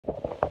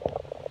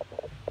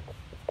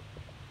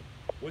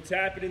What's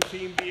happening,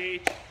 Team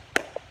BH?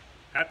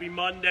 Happy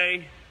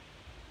Monday.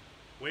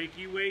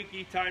 Wakey,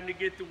 wakey, time to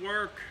get to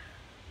work.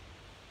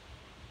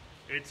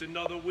 It's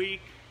another week,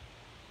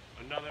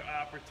 another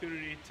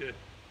opportunity to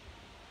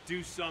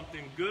do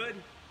something good,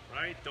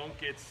 right? Don't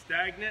get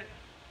stagnant.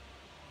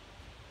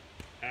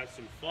 Have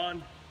some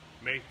fun,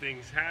 make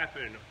things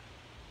happen.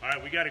 All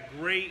right, we got a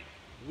great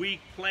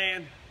week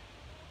planned.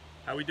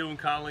 How we doing,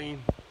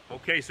 Colleen?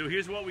 Okay, so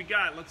here's what we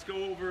got. Let's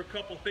go over a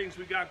couple things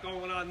we got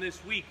going on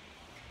this week.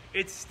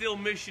 It's still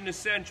Mission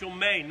Essential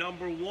May,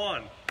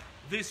 #1.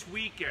 This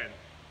weekend,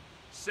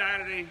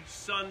 Saturday,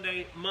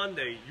 Sunday,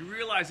 Monday. You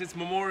realize it's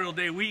Memorial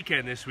Day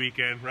weekend this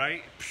weekend,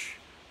 right?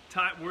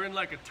 We're in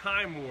like a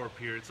time warp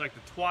here. It's like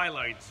the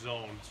Twilight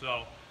Zone.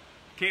 So,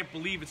 can't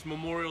believe it's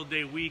Memorial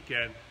Day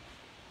weekend.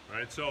 All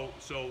right, so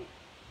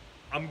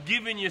I'm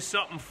giving you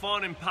something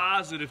fun and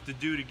positive to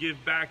do to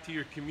give back to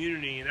your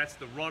community, and that's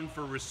the Run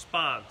for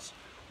Response.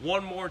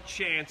 One more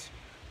chance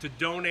to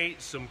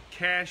donate some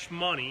cash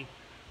money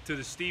to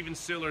the Stephen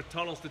Siller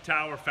Tunnels to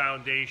Tower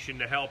Foundation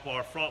to help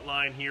our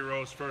frontline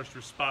heroes, first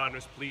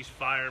responders, police,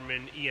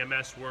 firemen,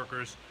 EMS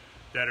workers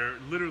that are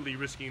literally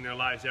risking their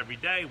lives every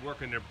day,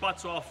 working their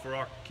butts off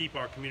for keep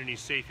our communities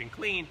safe and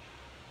clean.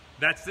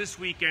 That's this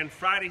weekend,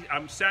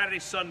 Saturday,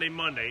 Sunday,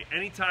 Monday.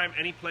 Anytime,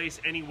 any place,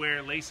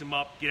 anywhere, lace them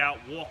up, get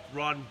out, walk,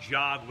 run,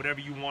 jog,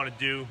 whatever you want to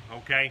do,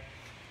 okay?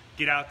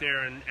 Get out there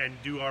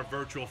and do our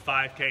virtual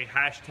 5K,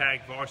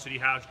 hashtag Varsity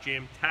House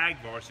Gym,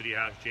 tag Varsity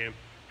House Gym,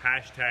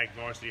 hashtag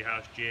Varsity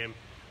House Gym,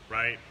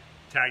 right?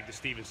 Tag the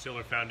Stephen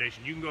Siller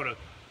Foundation. You can go to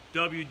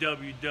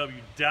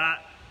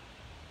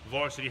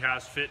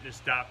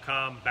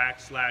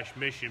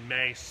www.varsityhousefitness.com/Mission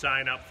May.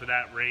 Sign up for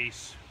that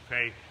race,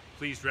 okay?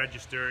 Please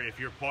register. If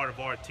you're part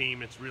of our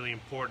team, it's really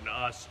important to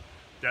us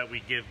that we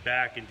give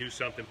back and do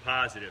something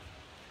positive,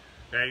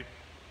 okay?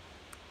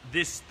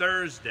 This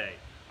Thursday,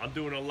 I'm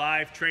doing a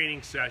live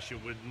training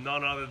session with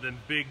none other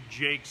than Big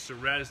Jake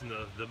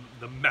Serezna,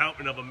 the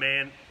mountain of a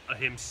man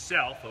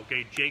himself,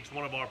 okay? Jake's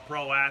one of our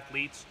pro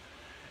athletes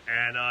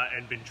and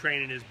been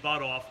training his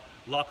butt off.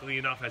 Luckily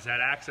enough, has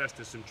had access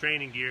to some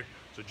training gear.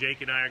 So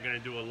Jake and I are going to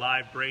do a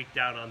live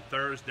breakdown on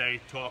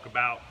Thursday, talk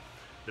about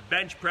the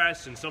bench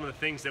press and some of the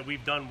things that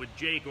we've done with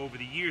Jake over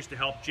the years to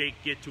help Jake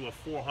get to a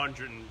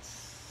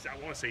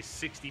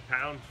 60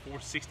 pound,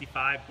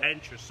 465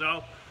 bench or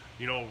so.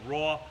 You know,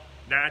 raw,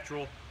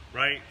 natural,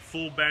 right?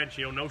 Full bench,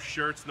 you know, no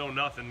shirts, no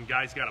nothing.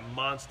 Guy's got a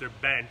monster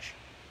bench,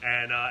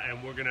 and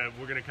we're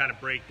gonna kind of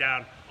break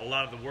down a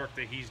lot of the work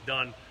that he's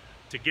done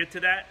to get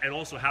to that, and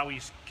also how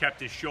he's kept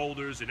his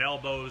shoulders and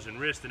elbows and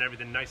wrists and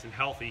everything nice and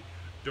healthy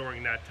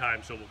during that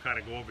time. So we'll kind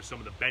of go over some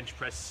of the bench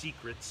press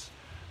secrets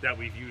that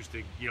we've used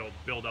to, you know,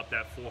 build up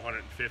that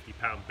 450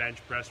 pound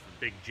bench press for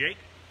Big Jake.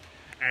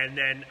 And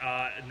then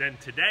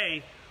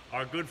today,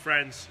 our good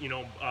friends, you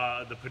know,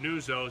 the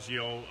Panuzzos, you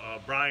know,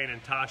 Brian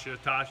and Tasha.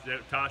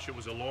 Tasha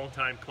was a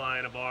longtime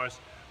client of ours.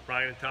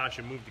 Brian and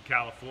Tasha moved to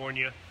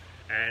California,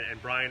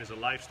 and Brian is a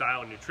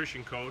lifestyle and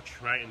nutrition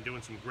coach, right, and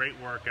doing some great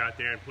work out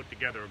there, and put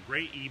together a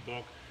great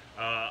ebook,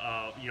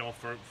 you know,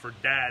 for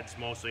dads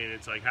mostly, and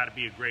it's like how to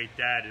be a great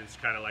dad, and it's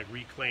kind of like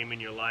reclaiming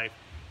your life,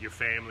 your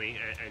family,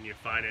 and your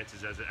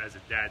finances as a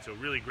dad. So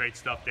really great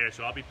stuff there.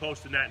 So I'll be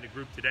posting that in the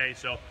group today.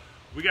 So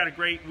we got a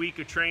great week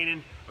of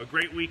training, a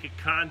great week of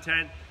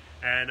content.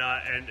 And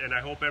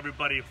I hope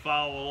everybody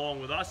follow along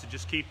with us and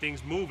just keep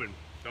things moving,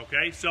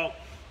 okay? So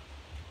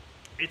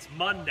it's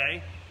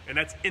Monday, and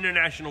that's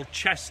International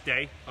Chest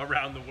Day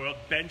around the world,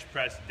 Bench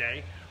Press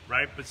Day,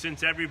 right? But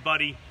since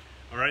everybody,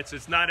 all right,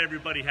 since not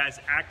everybody has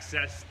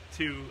access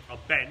to a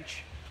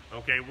bench,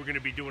 okay, we're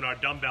gonna be doing our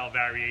dumbbell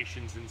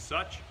variations and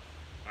such.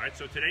 All right,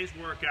 so today's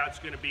workout's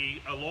gonna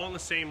be along the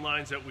same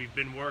lines that we've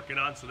been working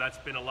on. So that's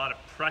been a lot of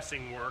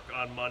pressing work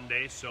on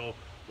Monday. So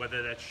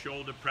whether that's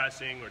shoulder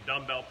pressing or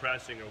dumbbell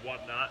pressing or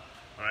whatnot,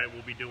 all right,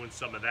 we'll be doing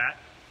some of that.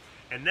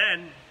 And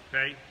then,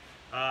 okay,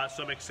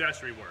 some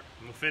accessory work.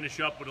 And we'll finish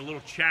up with a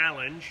little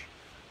challenge,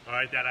 all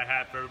right, that I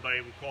have for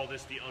everybody. We call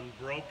this the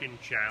Unbroken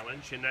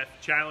Challenge. And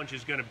that challenge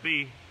is gonna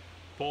be,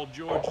 Paul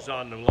George is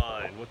on the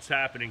line. What's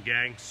happening,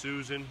 gang?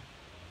 Susan,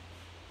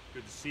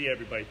 good to see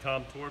everybody.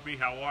 Tom Torby,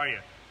 how are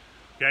you?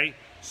 Okay,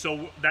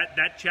 so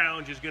that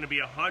challenge is gonna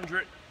be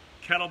 100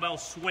 kettlebell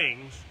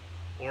swings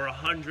or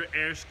 100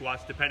 air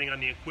squats, depending on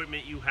the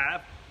equipment you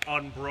have,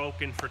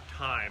 unbroken for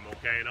time,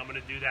 okay? And I'm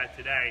gonna do that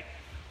today,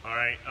 all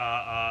right,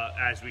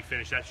 as we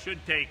finish. That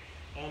should take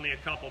only a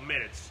couple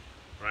minutes,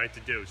 right,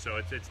 to do. So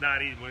it's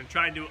not easy. We're gonna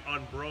try and do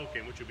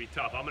unbroken, which would be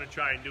tough. I'm gonna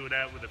try and do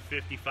that with a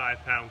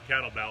 55 pound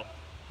kettlebell,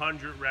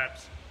 100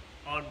 reps,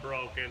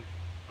 unbroken,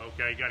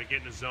 okay? You gotta get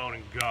in the zone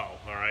and go,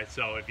 all right?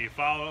 So if you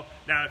follow,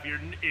 now if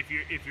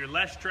you're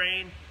less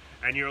trained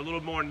and you're a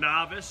little more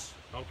novice,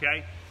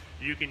 okay,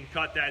 you can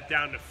cut that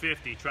down to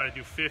 50. Try to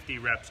do 50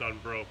 reps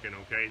unbroken,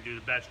 okay? And do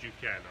the best you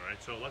can, all right?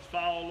 So let's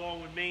follow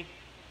along with me.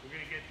 We're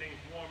gonna get things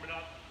warming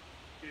up,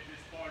 get this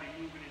party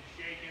moving and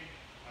shaking,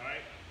 all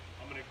right?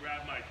 I'm gonna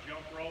grab my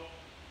jump rope.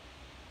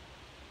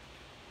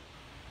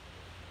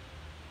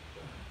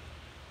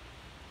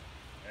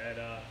 And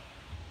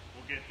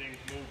we'll get things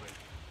moving,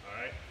 all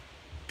right?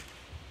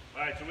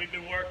 All right, so we've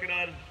been working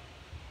on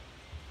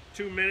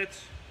 2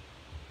 minutes.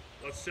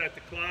 Let's set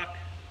the clock.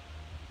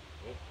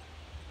 Oh,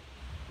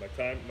 my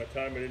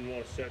timer didn't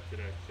want to set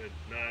today. Said,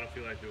 no, I don't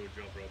feel like doing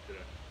jump rope today.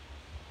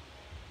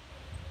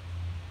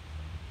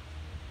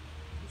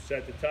 We'll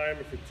set the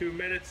timer for 2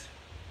 minutes.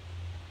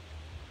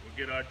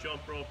 We'll get our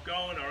jump rope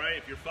going, all right?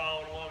 If you're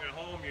following along at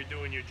home, you're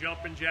doing your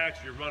jumping jacks,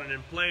 you're running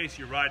in place,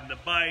 you're riding the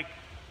bike,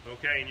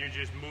 okay, and you're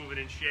just moving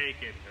and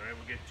shaking, all right?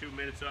 We'll get 2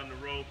 minutes on the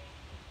rope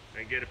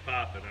and get it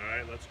popping, all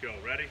right? Let's go.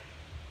 Ready,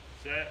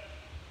 set,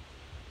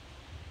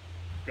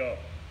 go.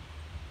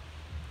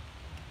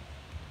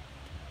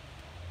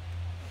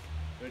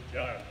 Good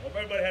job. Hope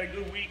everybody had a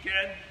good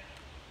weekend.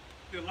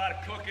 Did a lot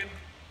of cooking.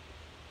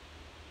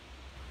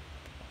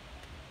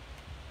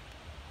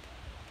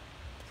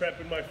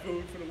 Prepping my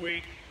food for the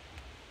week.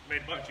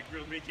 Made a bunch of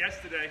grilled meat.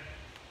 Yesterday,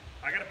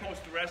 I gotta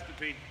post the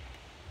recipe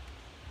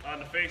on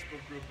the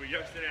Facebook group, but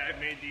yesterday I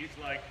made these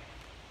like,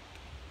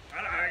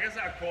 I guess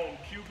I'd call them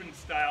Cuban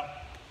style.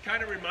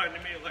 Kind of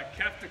reminded me of like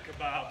kefta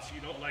kebabs, you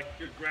know, like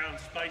your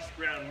spiced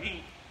ground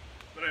meat.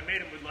 But I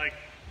made them with like,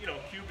 you know,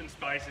 Cuban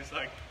spices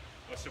like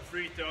a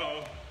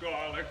sofrito,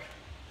 garlic,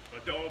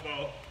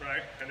 adobo,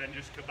 right? And then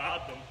just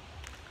kebab them.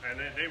 And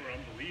then they were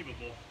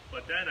unbelievable.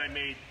 But then I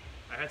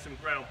had some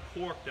ground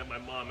pork that my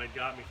mom had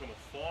got me from a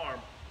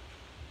farm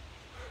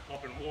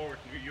up in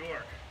Warwick, New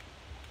York.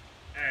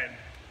 And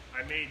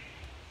I made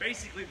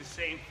basically the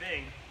same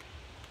thing,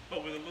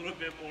 but with a little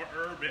bit more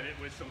herb in it,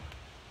 with some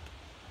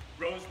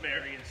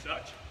rosemary and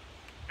such.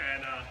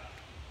 And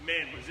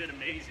man, was it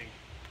amazing.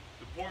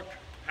 The pork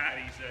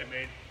patties that I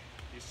made,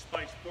 these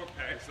spiced pork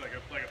patties, like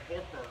a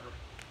pork burger,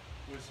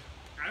 was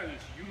out of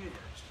this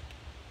universe.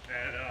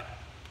 And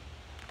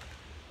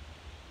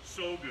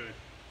so good,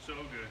 so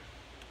good.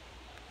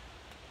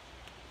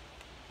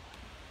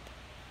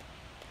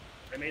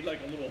 I made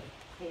like a little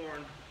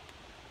corn,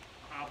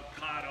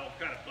 avocado,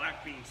 kind of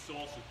black bean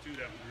salsa too.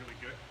 That was really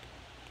good.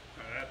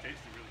 That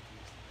tasted really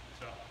tasty.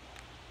 So,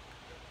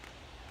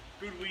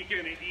 good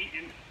weekend of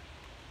eating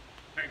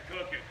and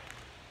cooking.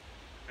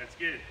 That's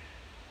good.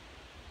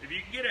 If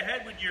you can get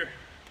ahead with your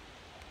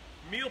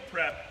meal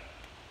prep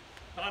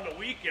on the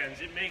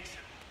weekends, it makes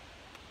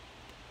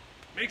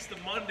the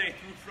Monday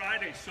through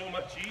Friday so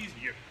much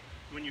easier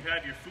when you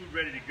have your food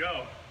ready to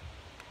go.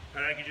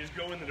 And I can just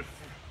go into the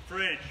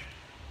fridge,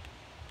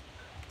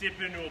 dip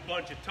into a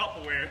bunch of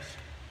Tupperwares,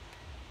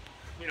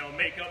 you know,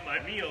 make up my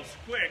meals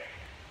quick.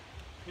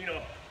 You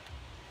know,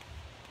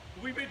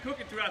 we've been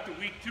cooking throughout the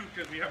week too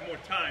because we have more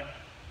time.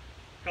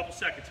 Couple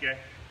seconds, gang.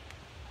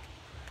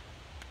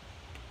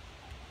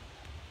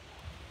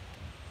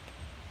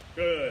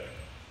 Good.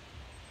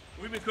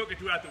 We've been cooking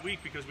throughout the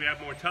week because we have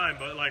more time,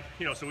 but like,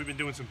 you know, so we've been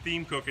doing some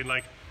theme cooking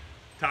like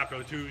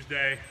Taco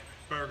Tuesday,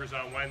 burgers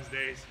on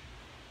Wednesdays,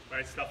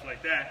 right, stuff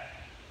like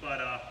that.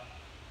 But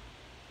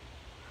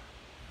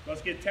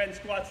let's get 10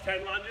 squats,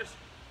 10 lunges,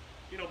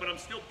 you know, but I'm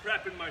still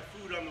prepping my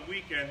food on the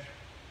weekend,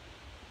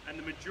 and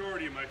the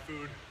majority of my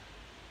food,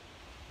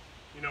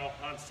 you know,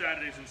 on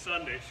Saturdays and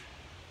Sundays.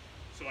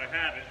 So I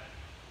have it,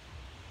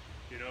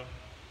 you know.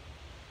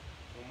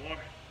 One more.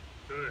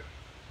 Good.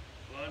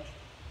 Lunge.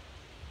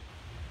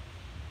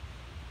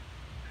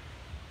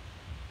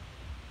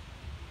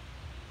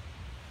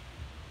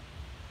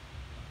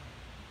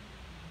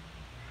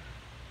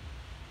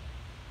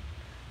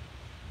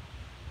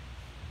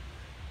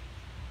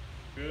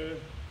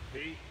 Good.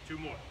 8. 2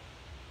 more.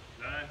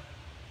 9.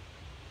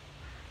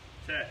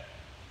 10.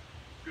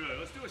 Good.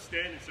 Let's do a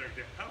standing circuit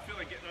there. I don't feel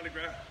like getting on the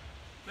ground.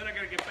 Then I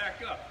gotta get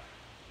back up.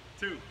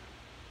 2.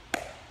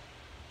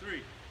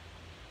 3.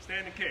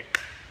 Stand and kick.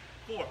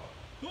 4.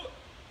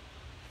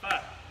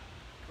 5.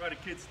 Karate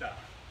Kid style.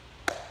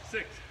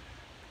 6.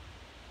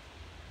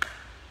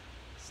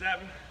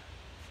 7.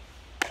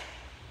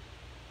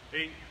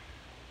 8.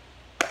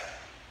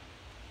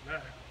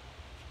 9.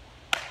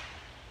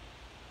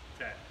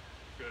 10.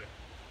 Good.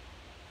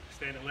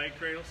 Standing leg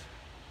cradles.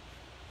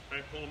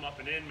 Right, pull them up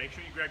and in. Make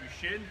sure you grab your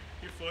shin,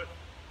 your foot,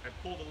 and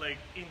pull the leg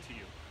into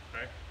you.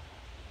 Right?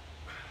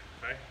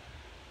 Right?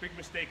 Big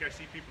mistake I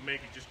see people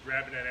make is just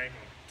grabbing that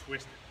ankle and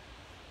twist it.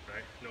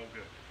 Right? No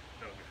good.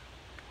 No good.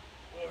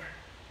 4. 5.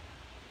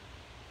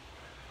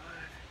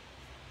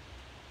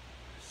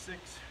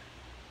 6.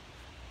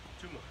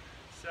 2 more.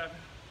 7.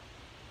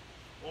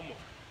 1 more.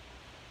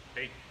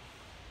 8.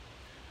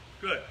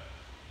 Good.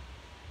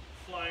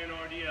 Flying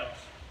RDLs.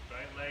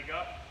 Right? Leg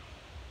up.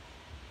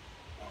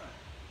 1.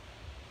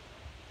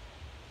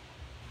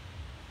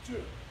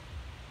 2.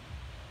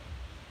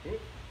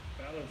 Oop.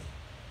 Balance.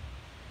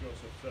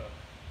 Joseph's up.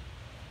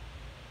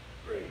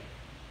 3.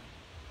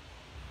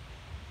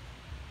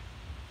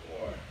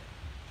 4.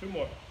 2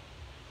 more.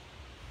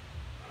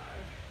 5.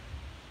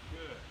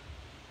 Good.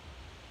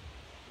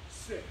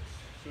 6.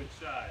 Switch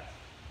sides.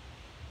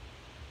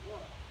 1.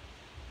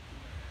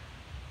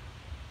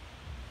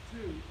 2.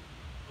 3.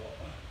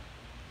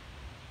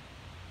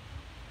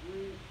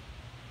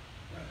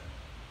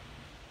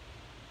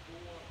 4.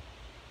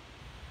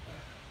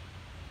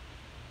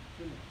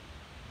 2.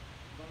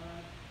 5.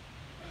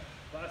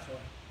 Last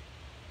one.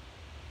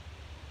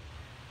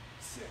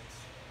 6.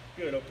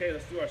 Good, okay,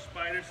 let's do our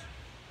spiders.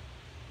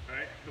 All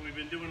right, so we've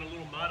been doing a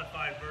little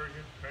modified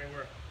version, right,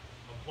 where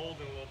I'm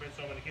holding a little bit,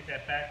 so I'm gonna get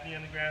that back knee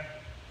on the ground.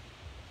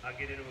 I'll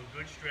get into a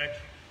good stretch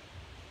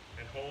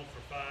and hold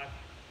for 5,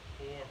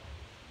 4,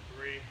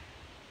 3,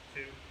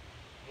 2,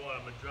 1.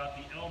 I'm gonna drop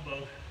the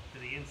elbow to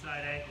the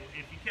inside ankle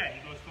if you can.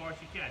 You go as far as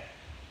you can.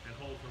 And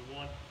hold for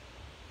 1,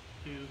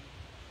 2,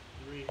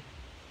 3,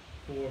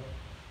 4,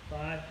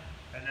 5.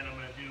 And then I'm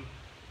gonna do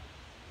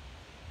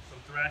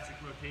some thoracic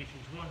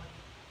rotations. 1,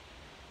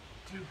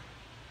 2,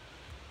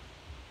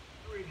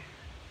 3,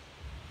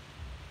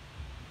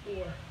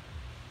 4,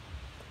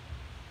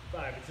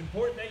 5. It's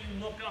important that you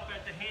look up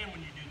at the hand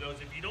when you do those.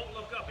 If you don't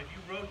look up, if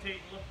you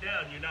rotate and look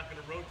down, you're not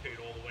going to rotate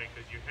all the way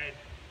because your head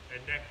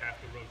and neck have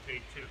to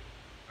rotate too.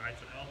 All right,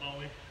 so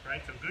elbow in,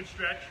 right? So good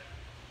stretch.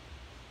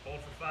 Hold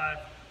for 5,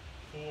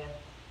 4,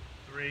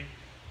 3,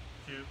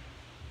 2,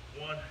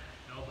 1.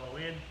 Elbow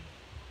in.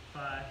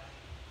 5,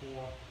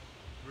 4,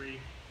 3,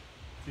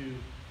 2,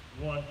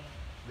 1.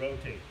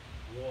 Rotate.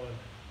 1,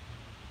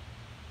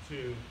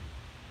 2,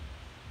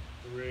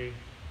 3,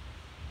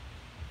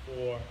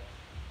 4,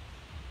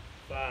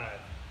 5.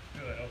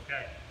 Good,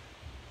 okay.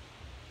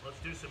 Let's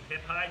do some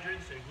hip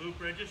hydrants and glute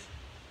bridges.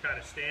 Kind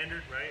of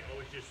standard, right?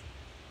 Always just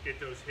get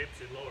those hips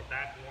and lower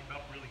back warmed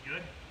up really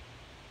good.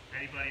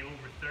 Anybody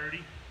over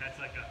 30, that's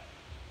like an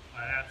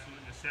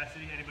absolute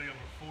necessity. Anybody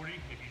over 40,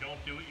 if you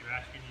don't do it, you're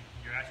asking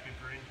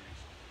for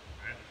injuries.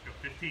 All right, let's go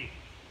 15.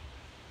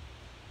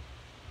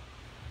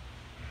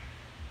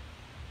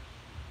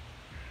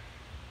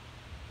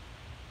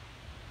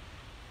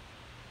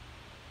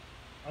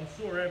 I'm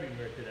sore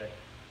everywhere today.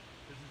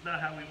 This is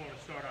not how we want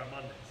to start our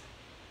Mondays.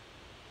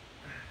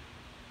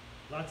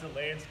 Lots of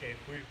landscape.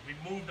 We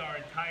moved our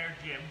entire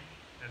gym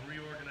and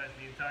reorganized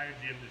the entire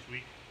gym this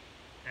week.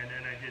 And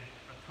then I did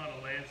a ton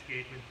of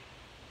landscaping,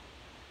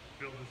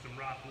 building some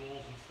rock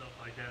walls and stuff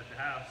like that at the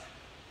house.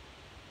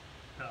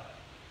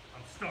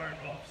 I'm starting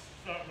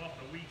off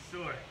the week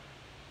sore.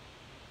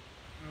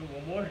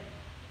 One more.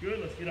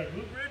 Good, let's get our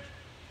glute bridge.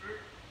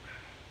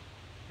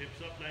 Hips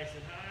up nice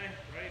and high,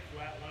 right?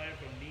 Flat line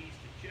from knees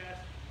to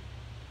chest.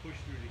 Push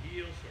through the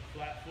heels or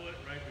flat foot,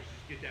 right? Let's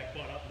just get that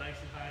butt up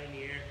nice and high in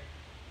the air.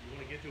 You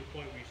want to get to a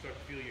point where you start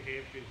to feel your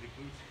hamstrings and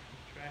glutes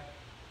contract.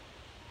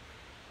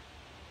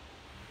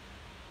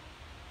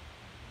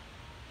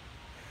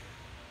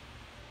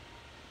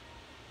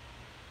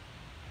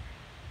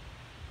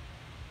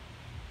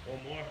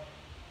 One more.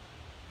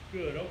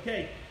 Good,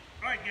 okay.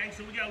 All right, gang,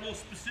 so we got a little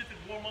specific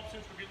warm-up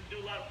since we're going to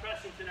do a lot of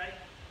pressing today.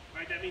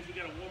 Right, that means we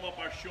got to warm up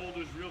our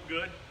shoulders real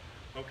good.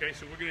 Okay,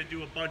 so we're going to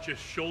do a bunch of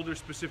shoulder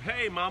specific.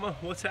 Hey, Mama,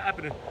 what's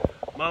happening?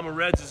 Mama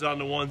Reds is on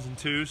the 1s and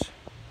 2s.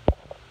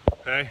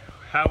 Okay,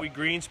 Howie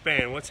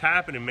Greenspan, what's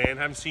happening, man?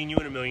 Haven't seen you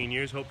in a million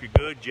years. Hope you're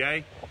good.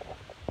 Jay,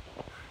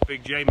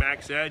 Big J,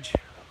 Max Edge,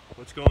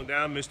 what's going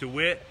down? Mr.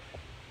 Witt,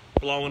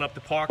 blowing up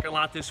the parking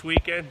lot this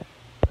weekend.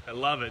 I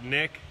love it.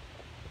 Nick,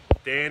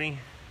 Danny,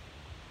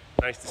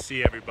 nice to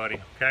see everybody.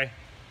 Okay,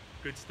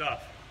 good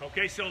stuff.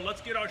 Okay, so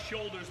let's get our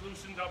shoulders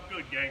loosened up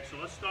good, gang. So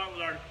let's start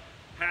with our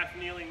half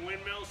kneeling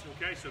windmills.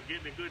 Okay, so get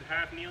in a good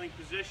half kneeling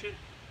position.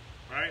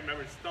 All right,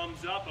 remember it's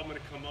thumbs up. I'm gonna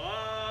come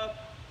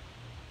up,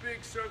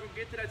 big circle,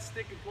 get to that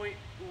sticking point,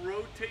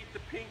 rotate the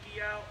pinky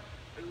out,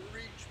 and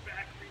reach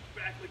back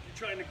like you're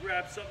trying to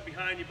grab something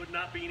behind you, but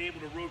not being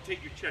able to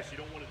rotate your chest. You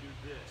don't want to do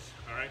this.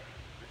 All right,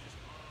 let's just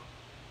up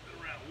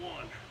and around.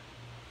 1,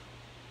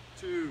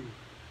 2,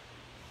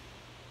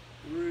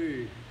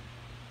 3,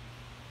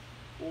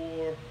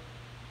 4.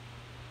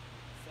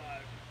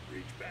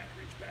 Reach back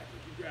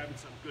like you're grabbing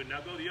something good. Now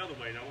go the other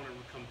way. Now I want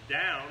to come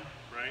down,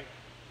 right?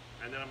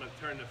 And then I'm going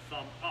to turn the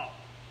thumb up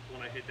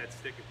when I hit that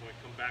sticking point.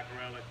 Come back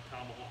around like the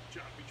tomahawk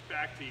chop. Reach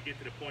back till you get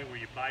to the point where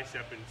your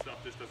bicep and stuff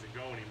just doesn't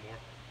go anymore.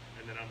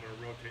 And then I'm going to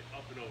rotate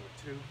up and over.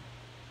 2,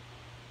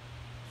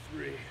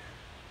 3,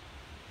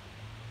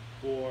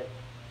 4,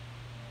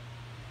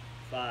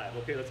 5.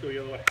 Okay, let's go the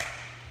other way.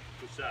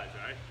 Two sides,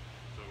 all right?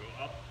 So go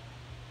up.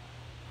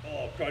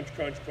 Oh, crunch,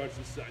 crunch, crunch.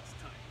 This side's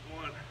tight.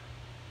 1,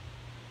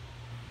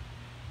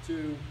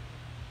 2,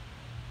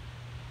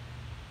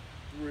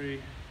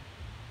 3,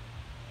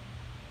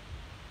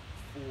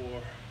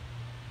 4,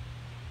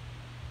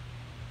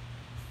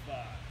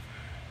 5.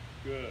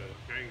 Good.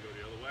 Okay, you can go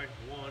the other way.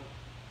 1,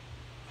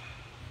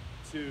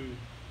 2,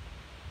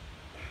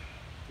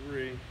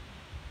 3,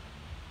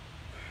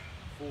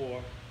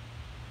 4,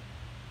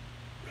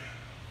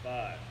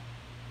 5.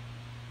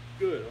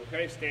 Good.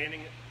 Okay,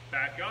 standing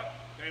back up.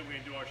 Okay, we're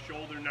gonna do our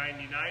shoulder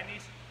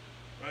 90-90s.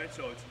 Right,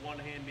 so it's one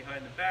hand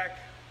behind the back,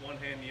 one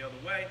hand the other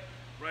way,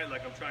 right?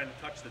 Like I'm trying to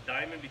touch the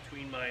diamond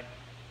between my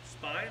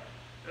spine.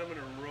 And I'm going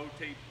to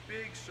rotate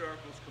big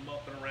circles, come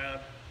up and around,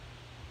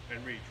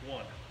 and reach.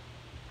 1,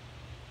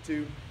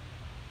 2,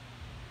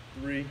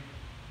 3,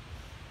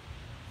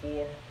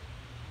 4,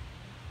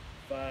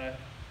 5,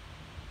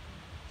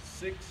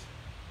 6,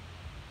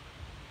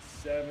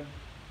 7,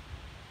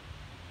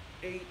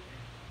 8.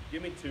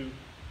 Give me 2,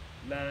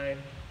 9.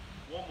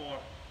 One more.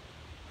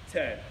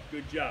 10.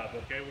 Good job.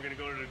 Okay, we're going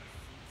to go to the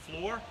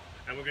floor.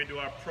 and we're gonna do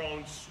our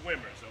prone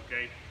swimmers,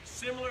 okay?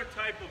 Similar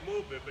type of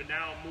movement, but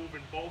now I'm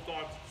moving both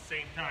arms at the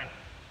same time.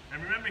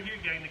 And remember here,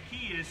 gang, the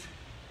key is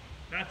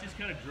not just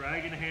kind of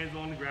dragging the hands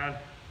on the ground,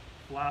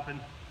 flopping,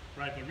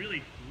 right, but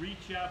really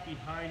reach out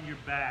behind your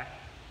back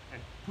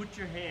and put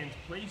your hands,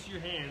 place your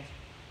hands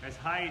as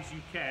high as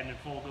you can and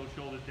fold those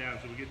shoulders down.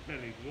 So we get 10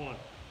 of these. 1,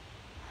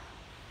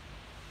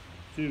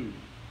 2,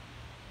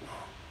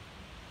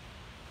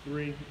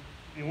 3.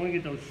 You want to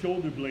get those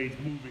shoulder blades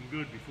moving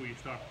good before you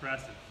start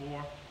pressing.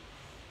 4,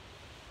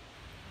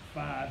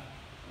 5,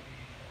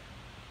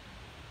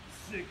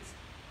 6,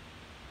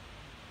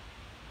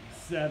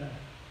 7,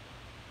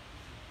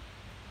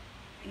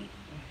 8,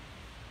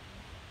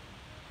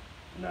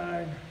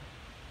 9,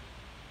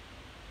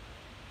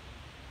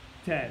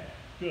 10.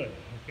 Good.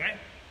 Okay?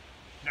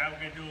 Now we're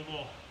going to do a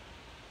little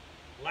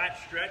lat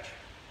stretch.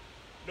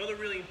 Another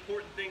really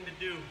important thing to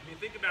do, when you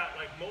think about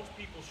like most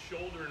people's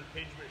shoulder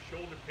impingement,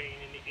 shoulder pain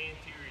in the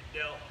anterior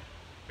delt,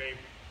 okay,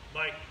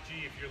 Mike,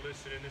 G, if you're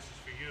listening, this is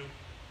for you,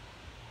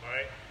 all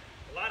right?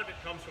 A lot of it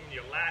comes from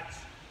your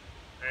lats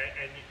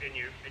and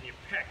your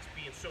pecs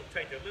being so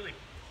tight, they're literally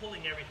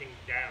pulling everything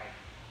down.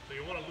 So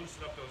you want to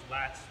loosen up those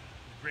lats.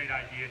 Great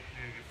idea.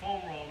 Your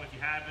foam roll if you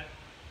have it.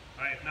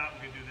 All right, if not,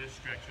 we're going to do this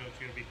stretch. So it's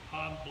going to be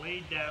palm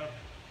blade down,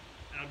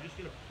 and I'm just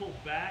going to pull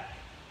back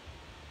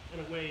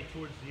and away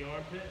towards the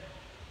armpit.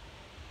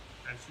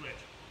 And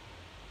switch.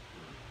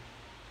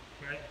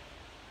 Okay.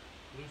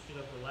 Loosen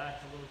up the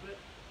lats a little bit.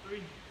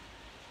 3,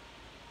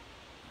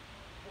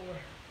 4,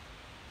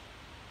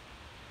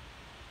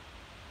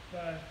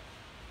 5,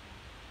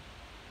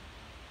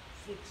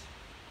 6,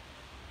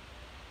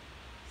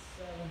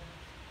 7,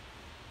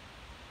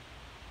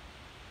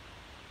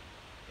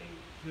 8,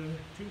 good.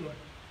 2 more.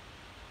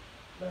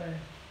 9,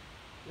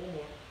 1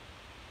 more.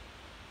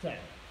 10.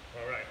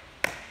 All right.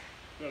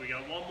 So we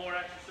got one more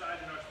exercise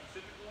in our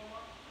specific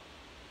warm-up.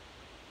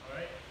 All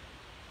right,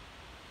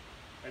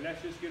 and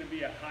that's just going to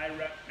be a high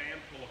rep band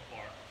pull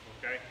apart,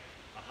 okay?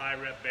 A high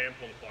rep band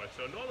pull apart.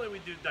 So normally we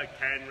do like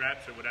 10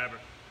 reps or whatever,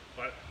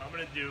 but I'm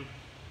going to do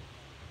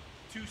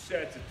 2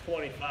 sets of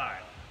 25,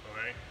 all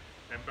right?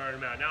 And burn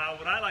them out. Now,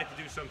 what I like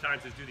to do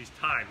sometimes is do these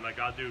timed, like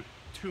I'll do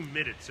 2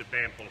 minutes of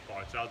band pull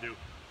apart. So I'll do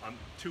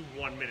 2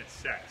 1-minute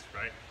sets,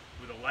 right?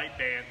 With a light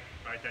band,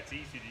 right? That's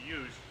easy to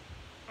use,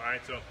 all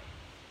right? So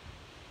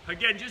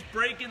again, just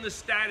breaking the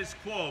status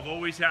quo of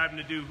always having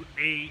to do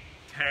 8,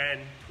 10,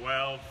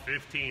 12,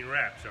 15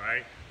 reps, all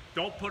right?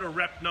 Don't put a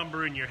rep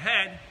number in your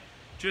head,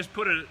 just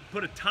put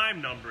a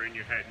time number in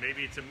your head.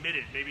 Maybe it's a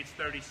minute, maybe it's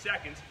 30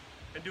 seconds,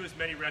 and do as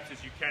many reps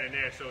as you can in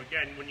there. So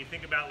again, when you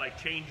think about like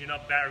changing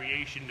up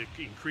variation to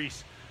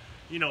increase,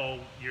 you know,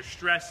 your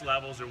stress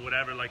levels or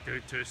whatever, like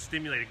to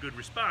stimulate a good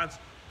response,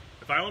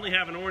 if I only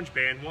have an orange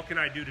band, what can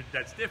I do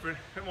that's different?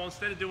 Well,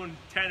 instead of doing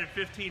 10 and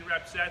 15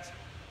 rep sets,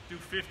 do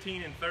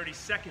 15 and 30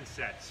 second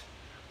sets.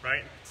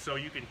 Right? So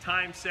you can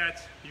time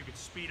sets, you can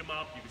speed them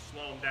up, you can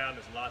slow them down,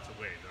 there's lots of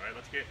ways, all right?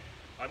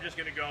 I'm just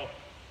gonna go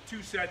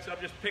 2 sets,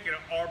 I'm just picking an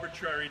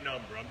arbitrary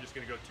number. I'm just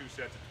gonna go 2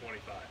 sets of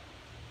 25,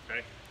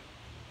 okay?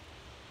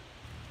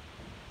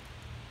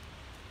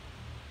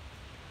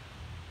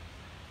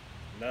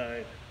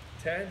 Nine,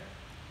 10,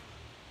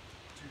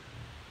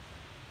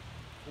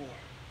 2, 4,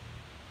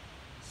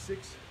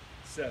 6,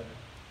 7,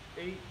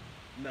 8,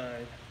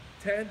 9,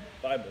 10.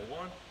 5 more.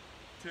 1,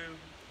 2,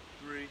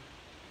 3,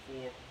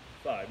 4,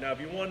 5. Now, if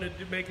you wanted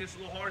to make this a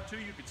little hard too,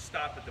 you could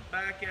stop at the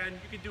back end.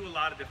 You could do a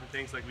lot of different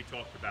things like we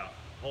talked about.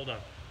 Hold on.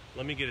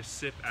 Let me get a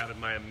sip out of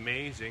my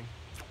amazing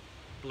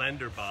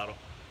blender bottle,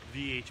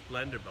 VH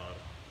blender bottle.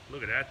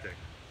 Look at that thing.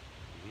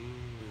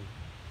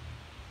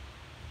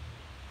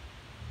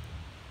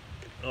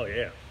 Oh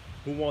yeah.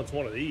 Who wants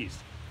one of these?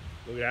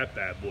 Look at that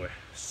bad boy.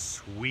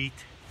 Sweet.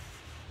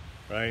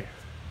 Right?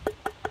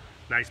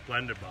 Nice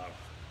blender bottle.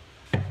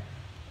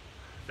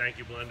 Thank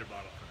you, blender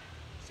bottle, for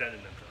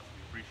sending them to us.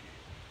 We appreciate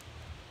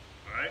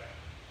it. All right,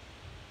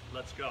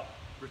 let's go.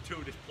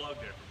 Gratuitous plug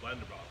there for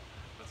blender bottle.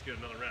 Let's get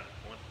another round.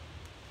 1,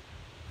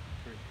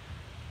 3,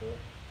 4,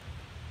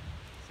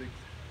 6,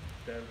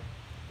 7,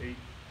 8,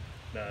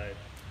 9,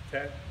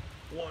 10.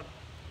 1,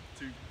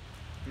 2,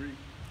 3,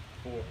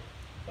 4,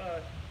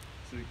 5,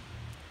 6,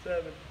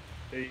 7,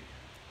 8,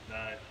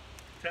 9,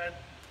 10.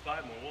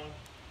 5 more. 1,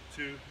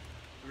 2,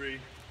 3,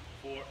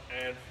 4,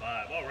 and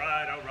 5. All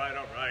right, all right,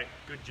 all right.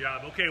 Good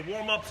job. Okay,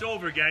 warm-up's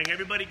over, gang.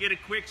 Everybody get a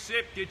quick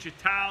sip, get your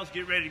towels,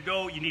 get ready to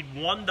go. You need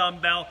 1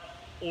 dumbbell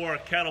or a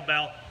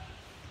kettlebell.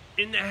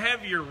 In the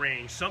heavier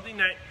range, something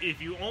that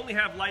if you only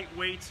have light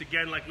weights,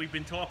 again, like we've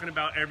been talking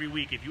about every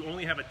week, if you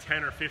only have a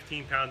 10 or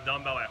 15 pound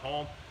dumbbell at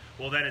home,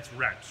 well, then it's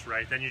reps,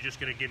 right? Then you're just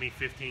gonna give me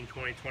 15,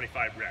 20,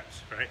 25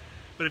 reps, right?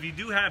 But if you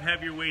do have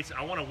heavier weights,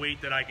 I want a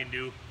weight that I can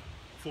do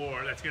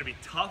that's gonna be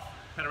tough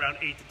at around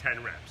 8 to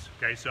 10 reps,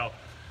 okay? So,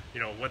 you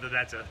know, whether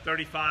that's a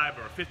 35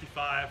 or a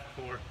 55,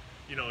 or,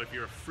 you know, if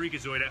you're a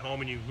freakazoid at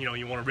home and you want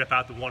to rip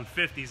out the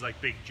 150s like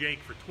Big Jake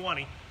for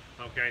 20,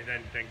 okay,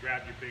 then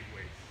grab your big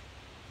weights.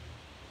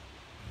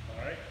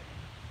 All right,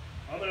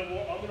 I'm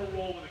gonna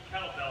roll with a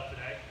kettlebell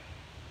today,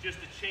 just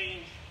to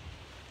change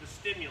the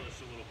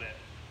stimulus a little bit.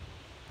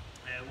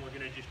 and we're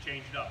gonna just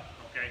change it up,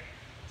 okay?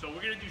 So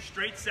we're gonna do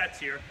straight sets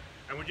here,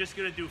 and we're just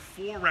gonna do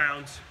 4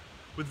 rounds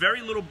with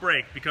very little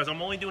break because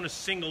I'm only doing a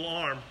single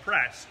arm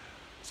press.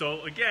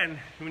 So again,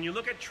 when you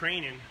look at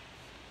training,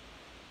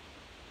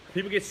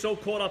 people get so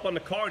caught up on the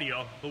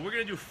cardio, but we're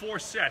gonna do 4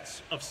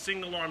 sets of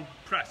single arm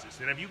presses.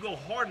 And if you go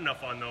hard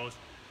enough on those,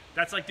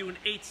 that's like doing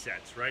 8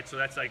 sets, right? So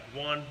that's like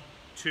 1,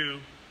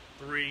 2,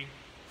 3,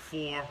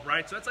 4,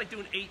 right? So that's like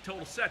doing 8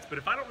 total sets. But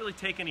if I don't really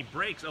take any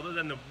breaks other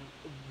than the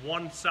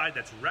one side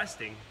that's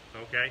resting,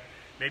 okay,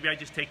 maybe I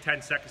just take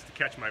 10 seconds to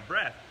catch my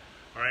breath,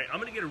 all right, I'm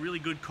gonna get a really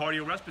good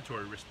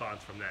cardiorespiratory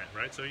response from that,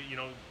 right? So, you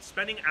know,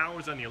 spending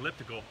hours on the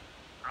elliptical,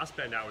 I'll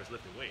spend hours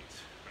lifting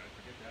weights, right?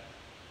 Forget that.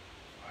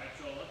 All right,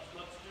 so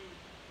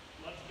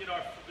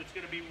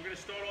we're gonna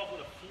start off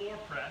with a floor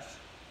press,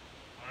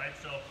 all right?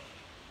 So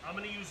I'm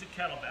gonna use a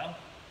kettlebell.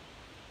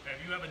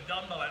 If you have a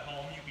dumbbell at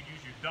home, you could use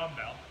your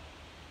dumbbell,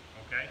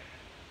 okay?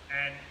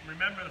 And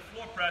remember the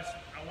floor press,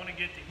 I wanna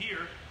get to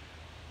here.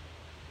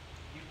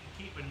 You can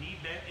keep a knee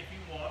bent if you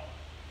want,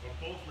 or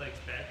both legs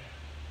bent,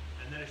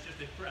 and then it's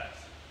just a press.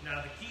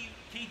 Now the key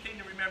thing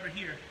to remember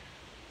here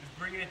is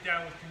bringing it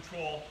down with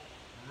control,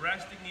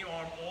 resting the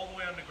arm all the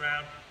way on the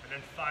ground, and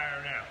then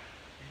firing out.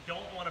 You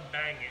don't want to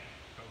bang it,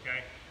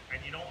 okay? And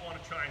you don't want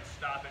to try and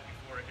stop it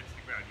before it hits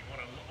the ground. You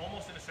want to,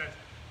 almost in a sense,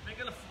 think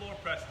of the floor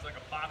press as like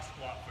a box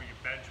squat for your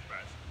bench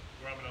press,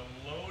 where I'm going to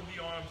load the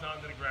arms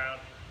onto the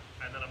ground,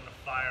 and then I'm going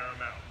to fire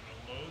them out. I'm going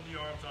to load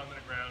the arms onto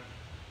the ground,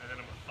 and then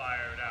I'm going to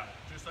fire it out.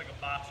 Just like a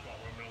box squat,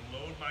 where I'm going to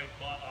load my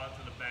butt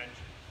onto the bench,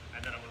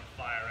 and then I'm going to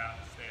fire out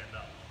and stand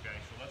up, okay?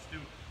 So let's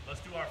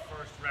do our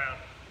first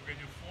round. We're going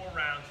to do 4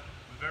 rounds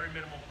with very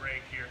minimal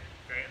break here,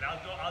 okay? And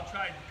I'll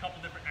try a couple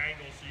different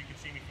angles so you can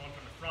see me going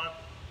from the front,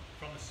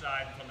 from the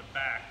side, and from the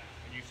back,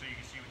 and so you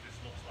can see what this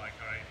looks like,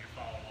 all right, if you're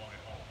following along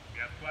at home. If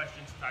you have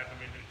questions, type them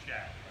into the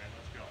chat, all right?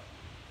 Let's go.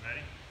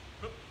 Ready?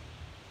 Boop.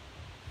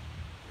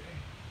 Okay.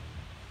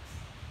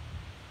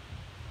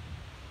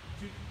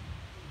 2,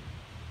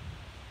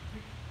 3,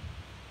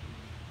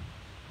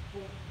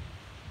 4,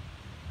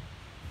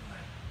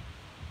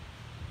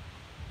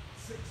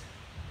 6,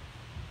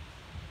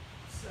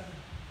 7,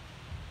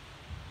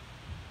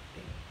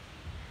 8,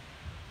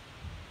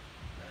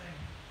 9,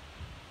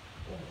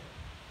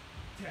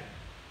 10.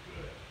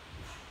 Good.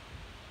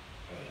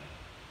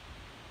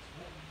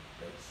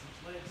 Good. Switch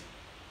legs.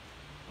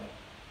 1,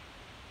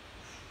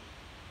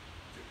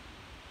 2,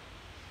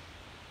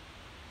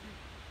 3,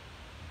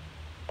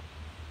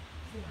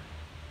 4,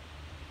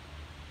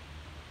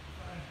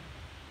 5,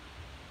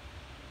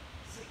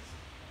 6,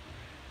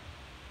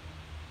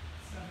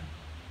 7,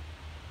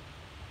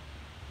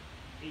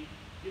 8,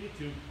 give me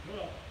 2, come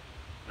on,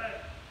 9,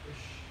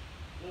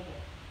 1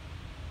 more,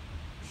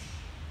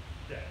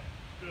 10,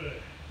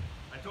 good.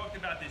 I talked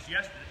about this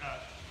yesterday,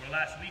 or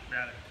last week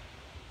rather.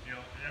 You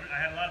know, I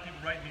had a lot of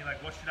people writing me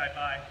like, what should I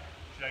buy?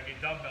 Should I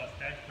get dumbbells,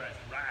 bench press,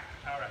 rack,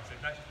 power rack? I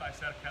said, not just buy a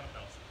set of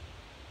kettlebells.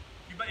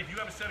 If you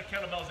have a set of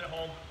kettlebells at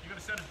home, you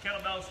have a set of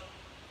kettlebells,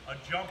 a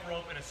jump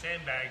rope, and a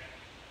sandbag,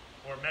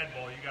 or a med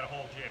ball, you got a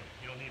whole gym.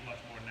 You don't need much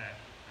more than that,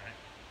 all right?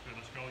 Good,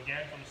 let's go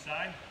again from the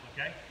side,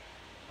 okay?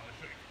 I'm gonna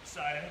show you the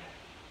side angle,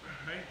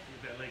 right?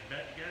 Get that leg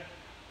bent again,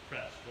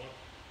 press, 1,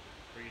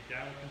 bring it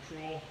down with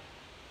control,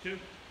 2,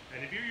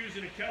 and if you're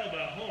using a kettlebell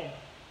at home,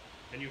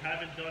 and you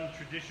haven't done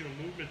traditional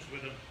movements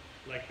with them,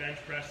 like bench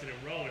pressing and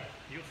rowing,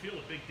 you'll feel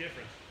a big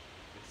difference.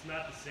 It's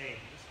not the same.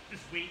 This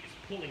weight is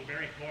pulling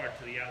very hard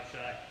to the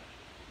outside,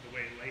 the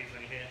way it lays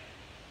on your hand.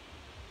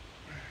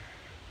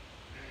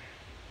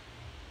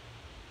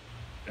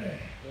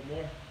 1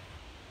 more.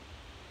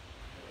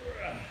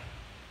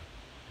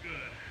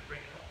 Good.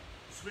 Bring it up.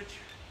 Switch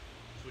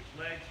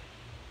legs.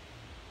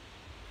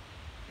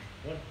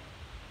 1.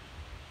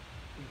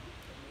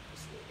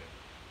 Just a little bit.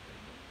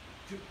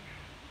 2.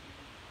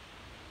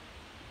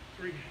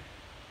 3,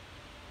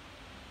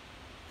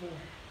 4,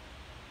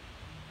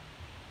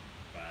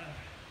 5,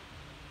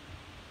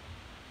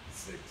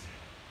 6,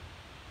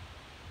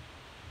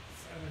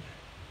 7,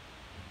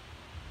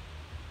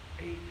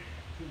 8,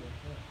 2 more,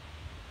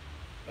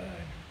 5,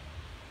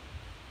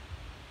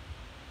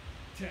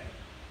 10.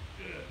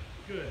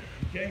 Good.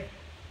 Okay?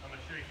 I'm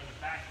going to show you from the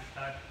back this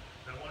time.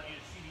 I want you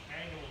to see the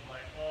angle of my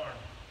arm,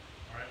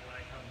 all right, when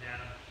I come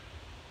down.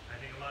 I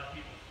think a lot of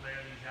people flare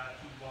these out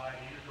too wide.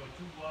 They either go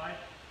too wide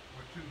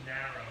or too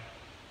narrow.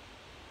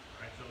 All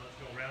right, so let's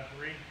go round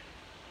 3.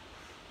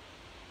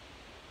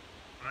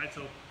 All right,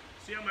 so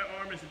see how my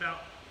arm is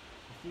about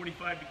a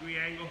 45-degree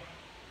angle?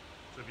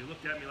 So if you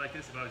looked at me like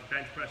this, if I was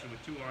bench pressing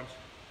with 2 arms,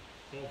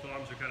 both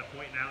arms are kind of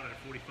pointing out at a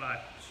 45.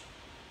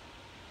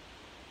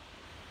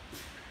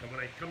 And when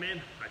I come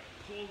in, I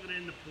pull it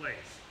into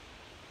place.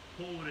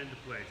 Pull it into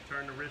place.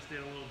 Turn the wrist in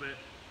a little bit.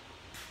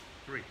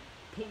 3.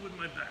 Pull with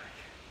my back.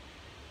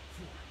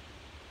 4.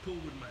 Pull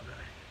with my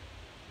back.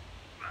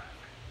 5.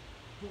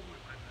 Pull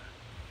with my back.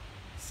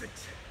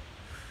 6.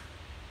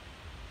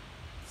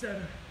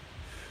 7.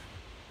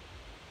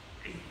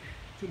 8.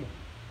 2 more.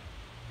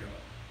 Go.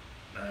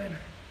 9.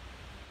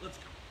 Let's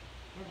go.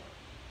 1 more.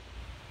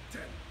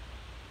 10.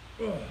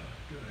 Oh,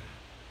 good.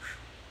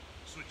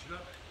 Switch it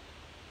up.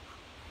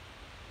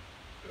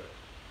 Good.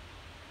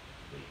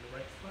 Wait in the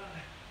right spot.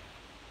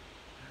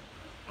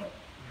 Up.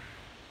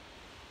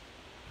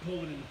 Pull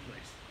it into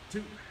place.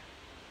 2,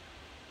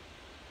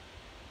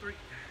 3,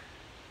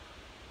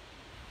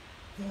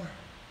 4,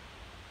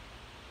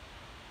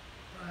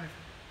 5,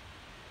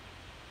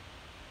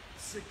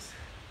 6,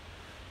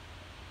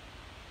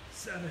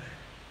 7,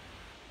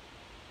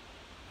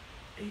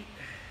 8,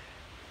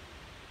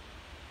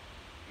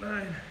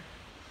 9,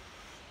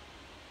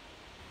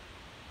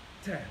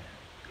 10.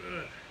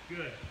 Good,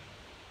 good.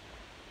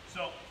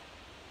 So,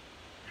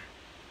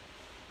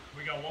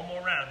 we got one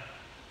more round.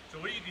 So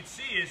what you can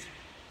see is,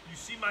 you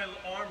see my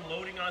arm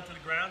loading onto the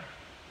ground?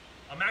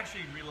 I'm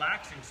actually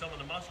relaxing some of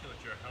the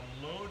musculature. I'm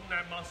loading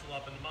that muscle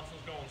up and the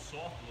muscle's going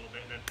soft a little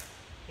bit, and then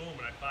boom,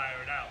 and I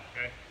fire it out,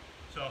 okay?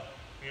 So,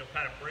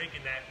 kind of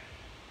breaking that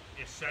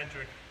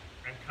eccentric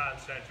and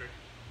concentric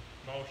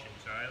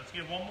motions, all right? Let's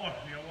get one more,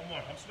 one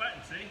more. I'm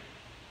sweating, see?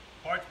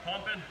 Heart's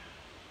pumping,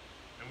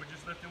 and we're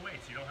just lifting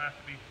weights. You don't have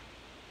to be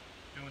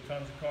doing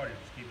tons of cardio,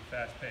 just keep it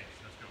fast paced.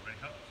 Let's go, ready,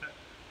 up, set.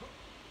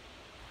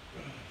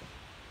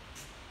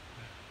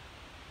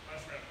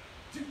 Last round.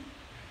 2,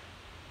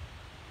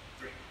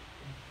 3,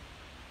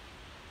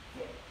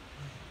 4,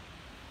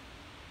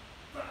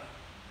 5,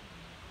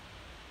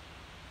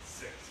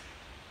 6,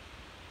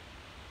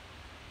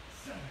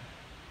 7,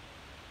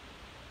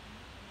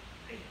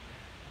 8.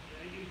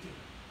 Yeah, you do.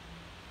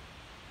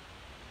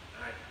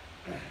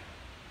 9.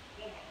 1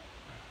 more.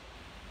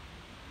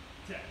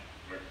 10.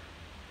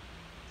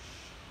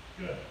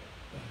 Good.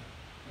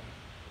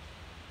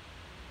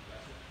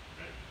 That's it.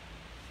 Ready.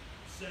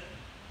 Set.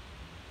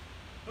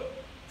 Up.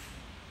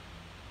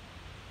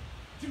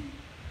 2, 3,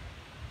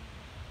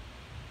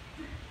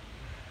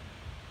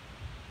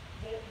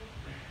 4,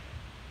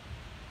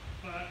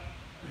 5,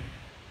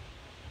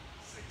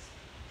 6,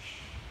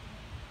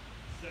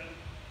 7,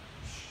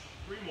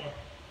 3 more,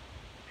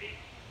 8,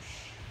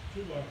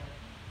 2 more,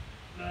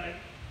 9,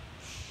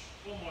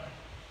 1 more,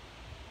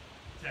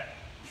 10.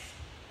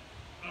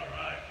 All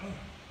right.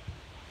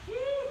 Woo!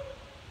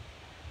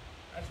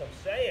 That's what I'm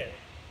saying.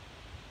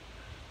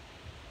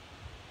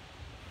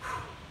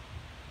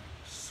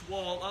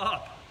 Swole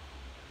up.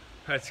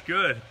 That's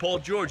good. Paul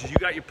George, you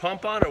got your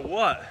pump on or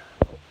what?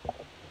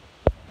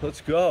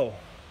 Let's go.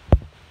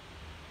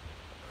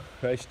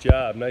 Nice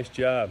job, nice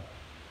job.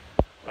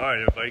 All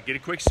right, everybody, get a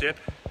quick sip.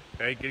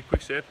 Okay, get a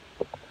quick sip.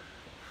 All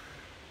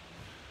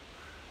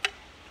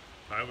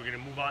right, we're gonna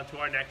move on to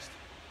our next.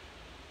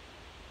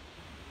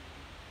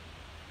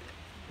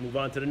 Move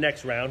on to the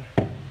next round.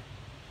 All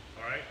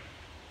right.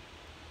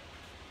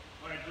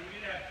 All right, so we're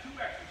gonna have 2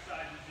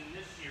 exercises in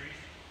this series.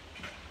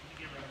 Let me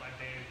get rid of my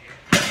band here.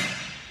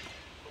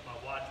 Put my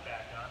watch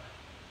back on.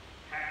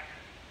 Hat,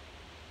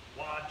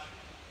 watch.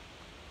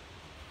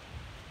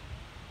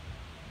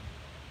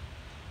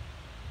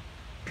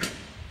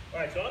 All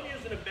right, so I'm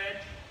using a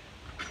bench,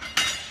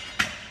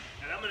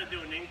 and I'm gonna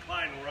do an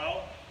incline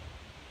row.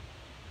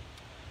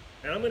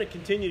 And I'm gonna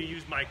continue to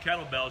use my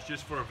kettlebells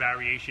just for a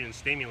variation and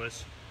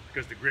stimulus,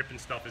 because the grip and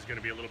stuff is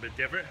gonna be a little bit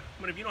different.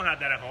 But if you don't have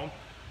that at home,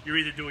 you're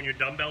either doing your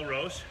dumbbell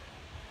rows.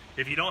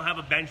 If you don't have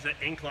a bench that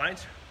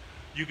inclines,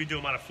 you could do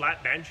them on a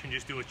flat bench and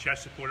just do a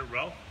chest supported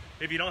row.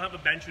 If you don't have a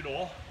bench at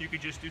all, you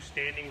could just do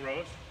standing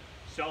rows,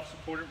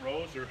 self-supported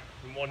rows, or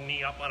one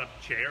knee up on a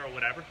chair or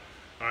whatever,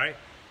 all right?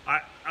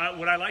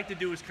 What I like to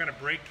do is kind of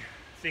break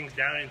things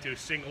down into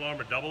single arm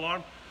or double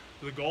arm.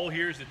 So the goal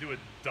here is to do a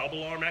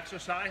double arm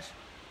exercise,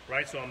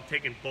 right? So I'm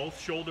taking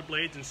both shoulder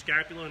blades and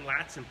scapula and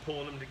lats and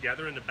pulling them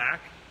together in the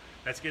back.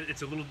 That's good.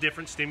 It's a little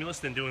different stimulus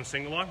than doing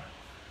single arm.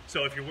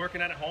 So if you're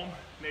working at home,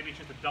 maybe it's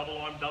just a double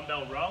arm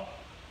dumbbell row,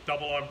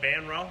 double arm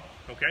band row,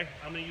 okay?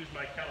 I'm gonna use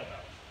my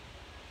kettlebells.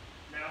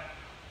 Now,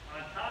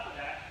 on top of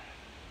that,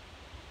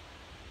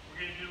 we're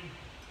gonna do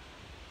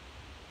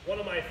one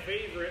of my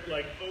favorite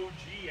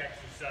OG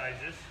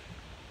exercises,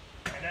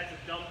 and that's a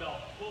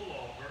dumbbell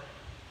pullover.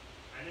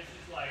 And this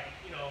is an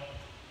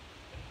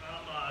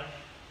homage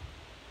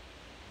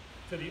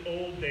to the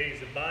old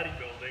days of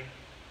bodybuilding.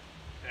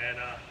 And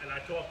I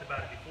talked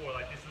about it before,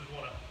 this was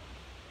one of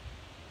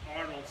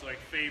Arnold's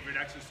favorite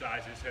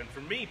exercises. And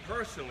for me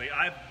personally,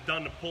 I've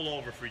done the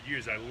pullover for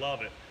years. I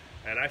love it.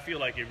 And I feel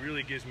like it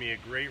really gives me a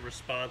great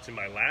response in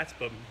my lats,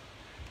 but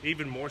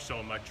even more so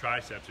in my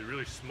triceps. It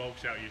really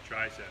smokes out your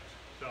triceps.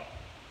 So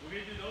we're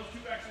gonna do those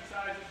 2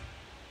 exercises,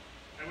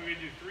 and we're gonna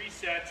do 3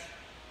 sets,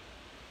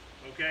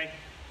 okay?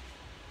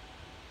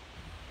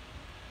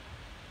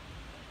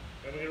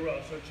 And we're gonna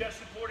row. So chest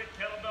supported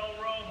kettlebell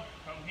row,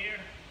 come here,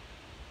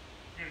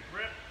 you're gonna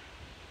grip,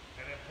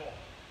 and then pull.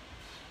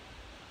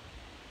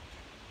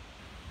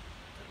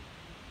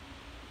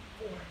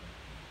 4, 5,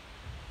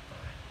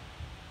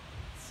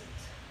 6,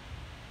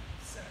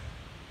 7,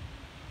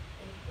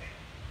 8,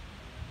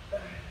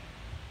 9,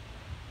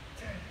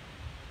 10,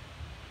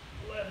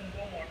 11,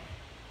 1 more.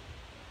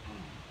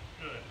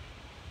 Good.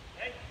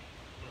 Okay,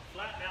 I'm gonna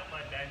flatten out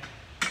my bench.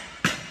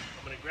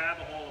 I'm gonna grab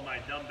a hold of my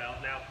dumbbell.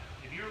 Now,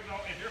 if you're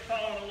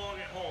following along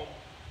at home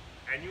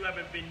and you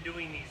haven't been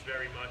doing these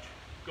very much,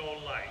 go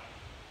light.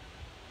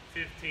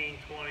 15,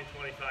 20,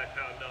 25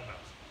 pound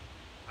dumbbells.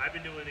 I've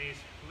been doing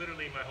these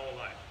literally my whole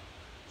life.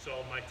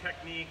 So my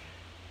technique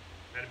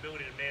and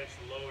ability to manage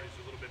the load is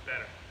a little bit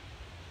better.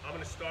 I'm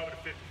gonna start with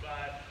a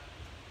 55,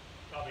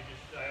 probably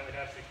just, I only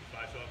have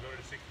 65, so I'll go to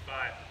the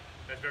 65.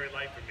 That's very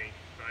light for me,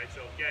 right?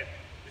 So again,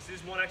 this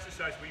is one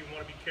exercise where you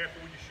wanna be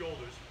careful with your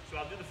shoulders. So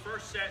I'll do the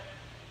first set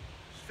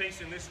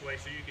facing this way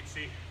so you can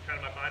see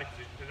kind of my body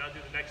position, and I'll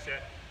do the next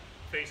set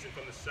facing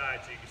from the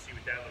side so you can see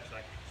what that looks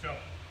like. So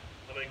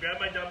I'm gonna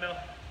grab my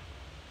dumbbell,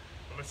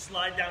 I'm gonna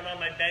slide down on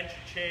my bench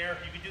or chair.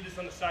 You can do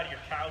this on the side of your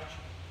couch,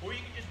 or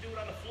you can just do it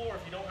on the floor.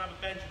 If you don't have a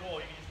bench at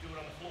all, you can just do it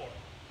on the floor.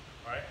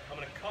 All right, I'm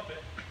gonna cup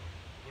it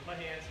with my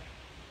hands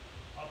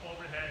up over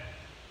the head,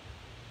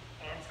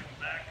 arms come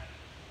back.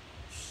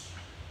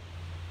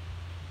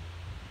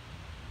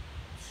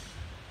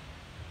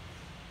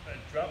 I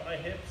drop my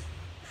hips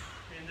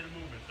into the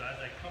movement. So as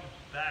I come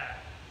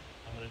back,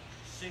 I'm gonna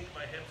sink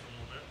my hips a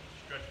little bit,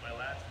 stretch my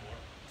lats more.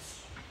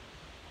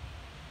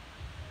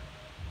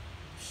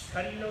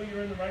 How do you know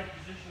you're in the right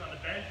position on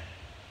the bench?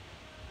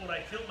 When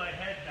I tilt my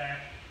head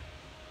back,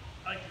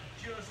 I can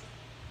just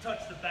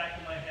touch the back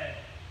of my head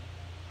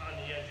on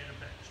the edge of the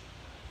bench.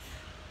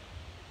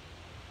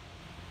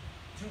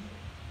 2,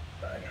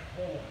 back,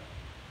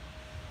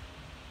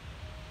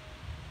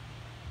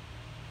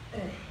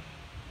 1.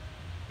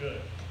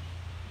 Good.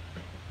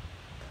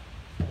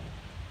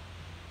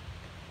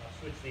 I'll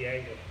switch the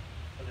angle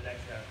for the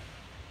next time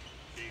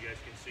so you guys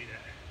can see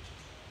that.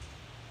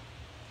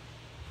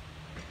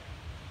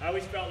 I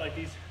always felt like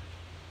these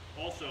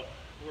also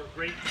were a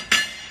great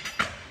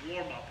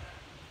warm-up.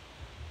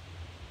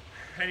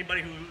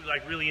 Anybody who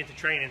like really into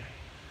training,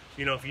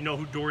 you know, if you know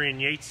who Dorian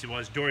Yates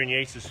was, Dorian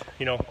Yates is,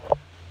 you know,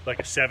 like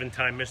a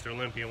 7-time Mr.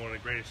 Olympia, one of the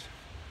greatest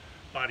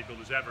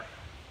bodybuilders ever.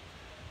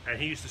 And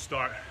he used to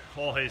start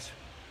all his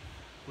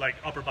like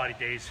upper body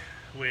days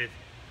with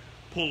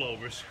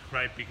pullovers,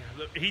 right?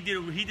 Because he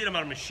did them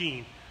on a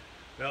machine,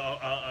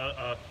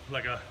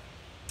 like a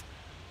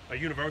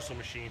universal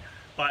machine,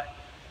 but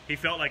he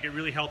felt like it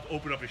really helped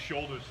open up his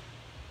shoulders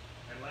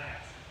and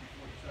lats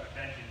before he started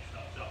benching and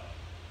stuff. So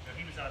you know,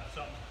 he was on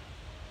something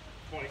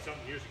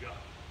 20-something years ago.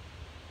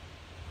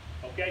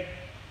 Okay?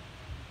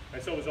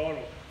 And so was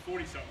Arnold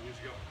 40-something years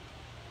ago.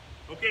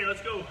 Okay,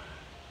 let's go. All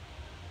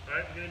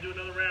right, we're gonna do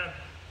another round.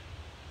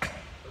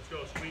 Let's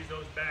go, squeeze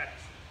those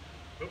backs.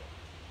 Oop.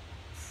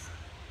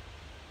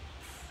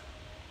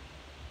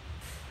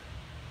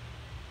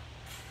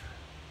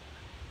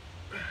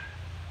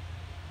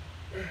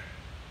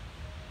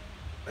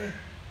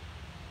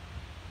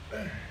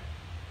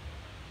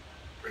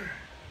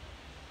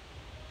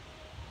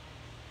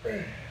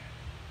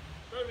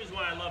 Another reason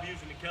why I love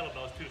using the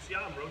kettlebells too. See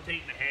how I'm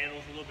rotating the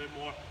handles a little bit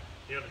more?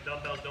 You know, the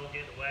dumbbells don't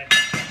get in the way.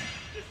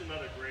 Just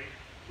another great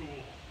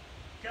tool.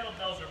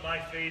 Kettlebells are my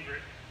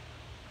favorite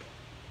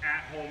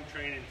at-home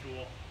training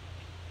tool.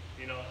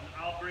 You know,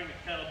 I'll bring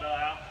a kettlebell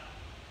out.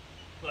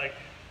 Like,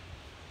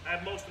 I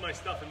have most of my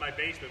stuff in my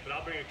basement, but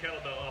I'll bring a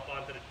kettlebell up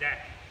onto the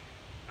deck.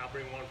 I'll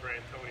bring one for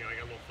Antonio. I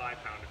got a little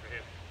 5-pounder for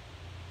him.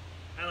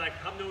 And like,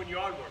 I'm doing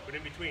yard work, but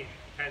in between,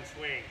 10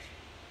 swings,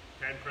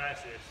 10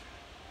 presses,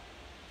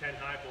 10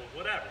 high pulls,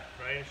 whatever,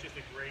 right? It's just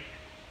a great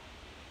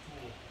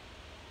tool.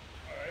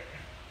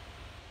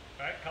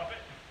 All right, cup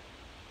it.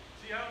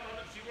 See how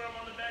see where I'm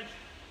on the bench?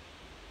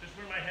 Just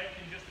where my head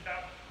can just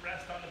about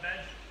rest on the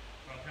bench.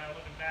 So I'm kind of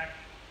looking back.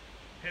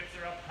 Hips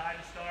are up high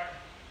to start.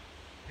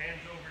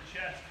 Hands over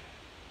chest.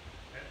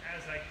 And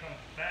as I come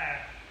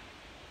back,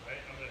 right,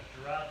 I'm going to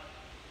drop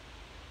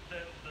the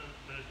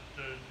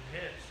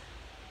hips,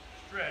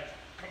 stretch,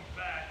 come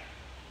back,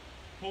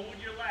 pull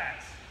with your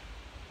lats.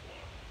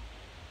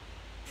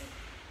 1,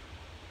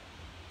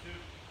 2,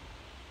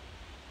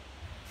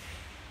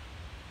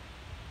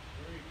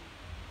 3,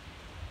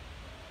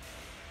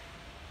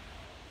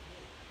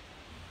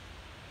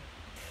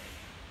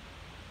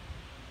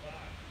 5,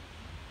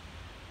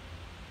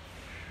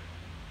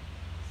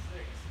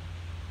 6,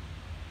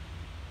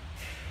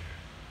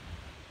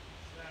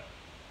 7,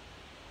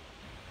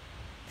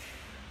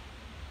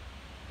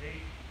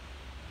 8,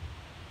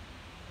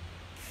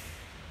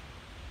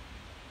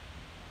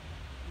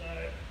 9,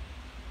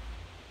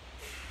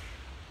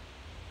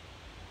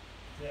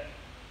 10.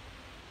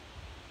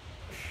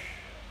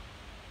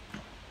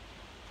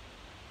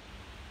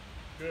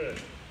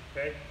 Good.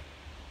 Okay.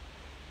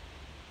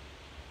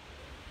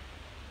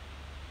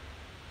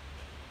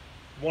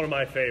 One of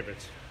my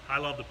favorites. I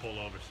love the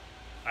pullovers.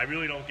 I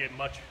really don't get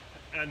much,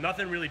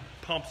 nothing really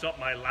pumps up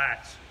my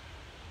lats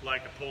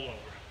like a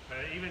pullover.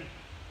 Even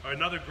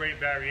another great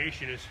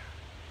variation is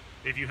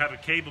if you have a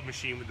cable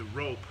machine with the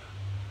rope,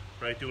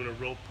 right? Doing a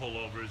rope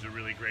pullover is a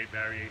really great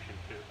variation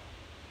too.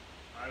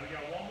 All right, we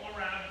got one more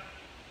round.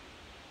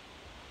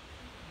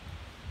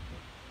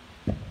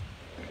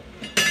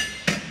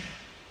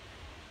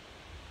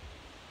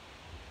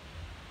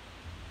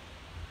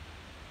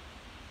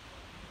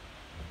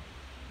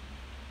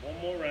 One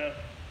more round.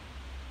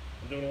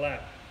 I'm doing a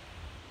lap.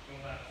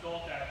 Doing a lap. Stall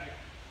tactic.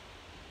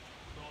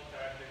 Stall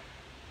tactic.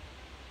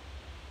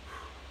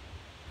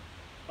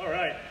 All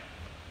right.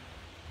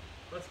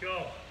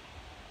 go.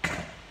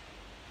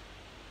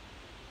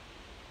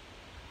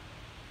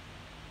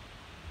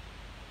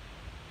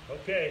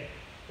 Okay,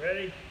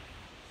 ready,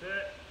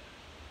 set,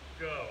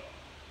 go.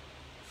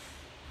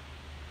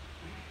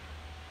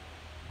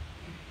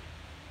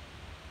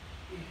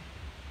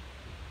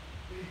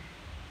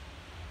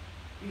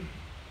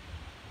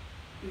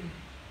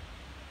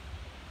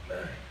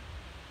 Nine,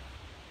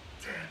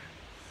 10,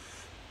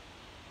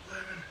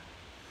 11,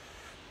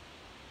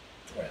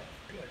 12.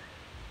 Good.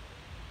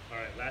 All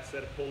right, last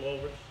set of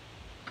pullovers.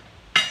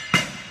 I'm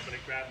going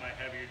to grab my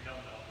heavier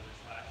dumbbell for this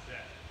last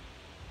set.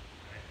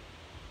 Okay.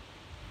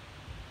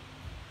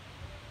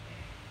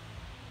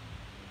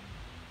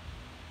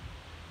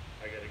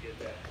 I got to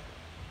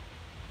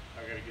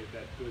get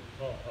that good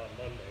pump on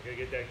Monday. I got to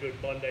get that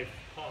good Monday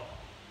pump.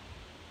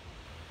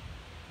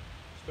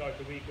 Start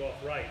the week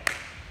off right.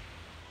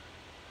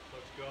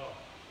 Let's go.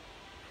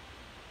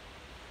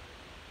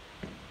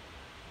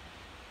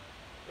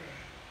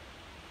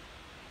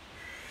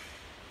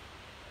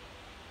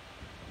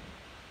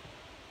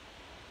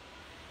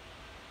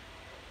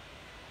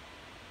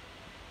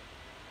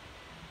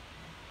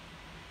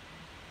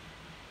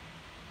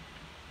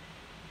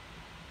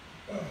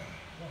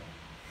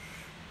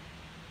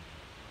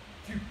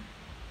 Two,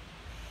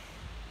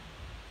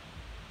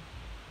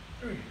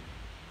 3,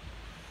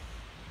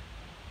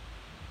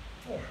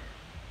 4,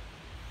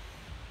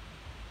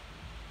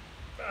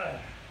 5,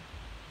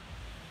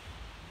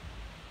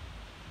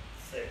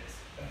 6,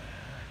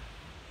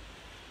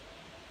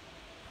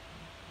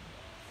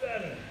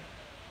 7,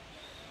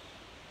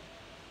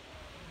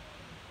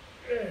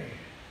 8,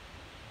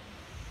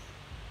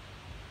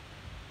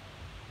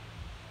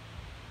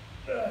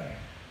 9,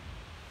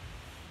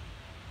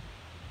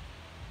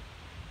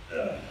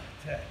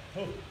 10.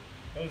 Oh,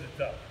 those are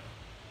tough.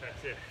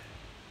 That's it.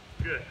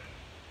 Good.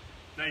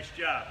 Nice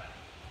job.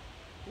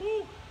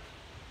 Woo!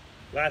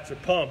 Lats are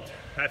pumped.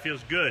 That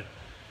feels good.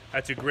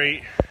 That's a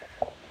great,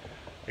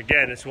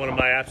 again, it's one of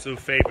my absolute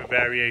favorite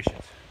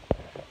variations.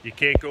 You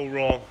can't go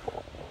wrong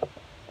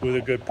with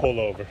a good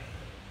pullover.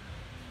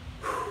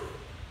 Whew.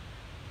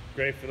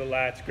 Great for the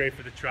lats, great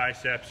for the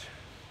triceps.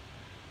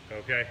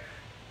 Okay?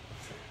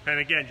 And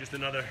again, just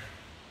another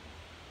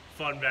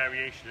fun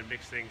variation to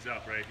mix things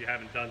up, right? If you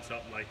haven't done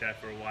something like that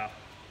for a while,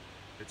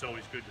 it's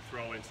always good to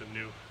throw in some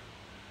new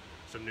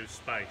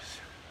spice,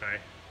 right?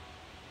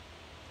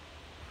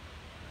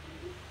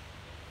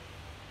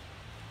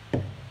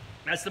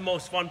 That's the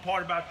most fun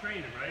part about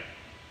training, right?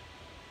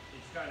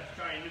 It's kind of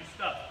trying new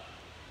stuff,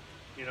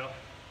 you know,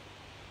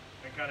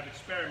 and kind of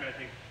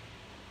experimenting.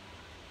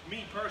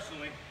 Me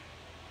personally,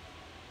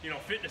 you know,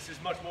 fitness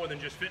is much more than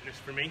just fitness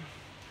for me.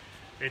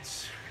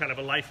 It's kind of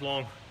a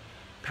lifelong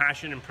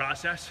passion and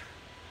process,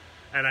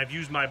 and I've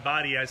used my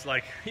body as,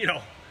 like, you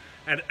know,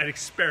 an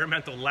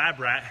experimental lab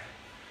rat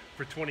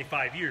for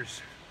 25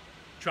 years,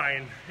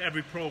 trying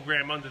every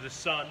program under the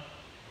sun,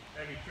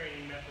 every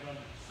training method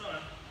under the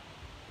sun,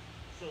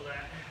 so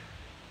that,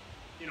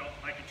 you know,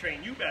 I can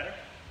train you better,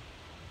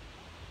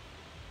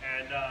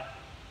 and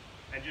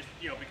just,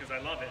 you know, because I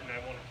love it and I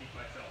want to keep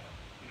myself,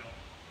 you know,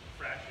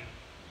 fresh and,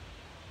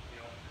 you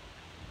know,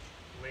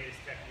 latest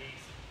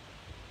techniques,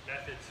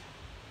 methods,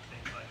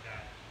 things like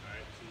that. All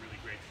right, some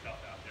really great stuff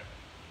out there.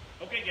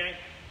 Okay, gang,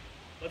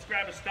 let's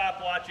grab a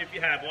stopwatch if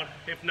you have one.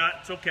 If not,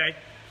 it's okay.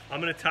 I'm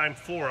gonna time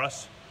for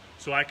us,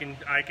 so I can,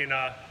 you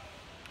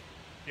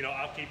know,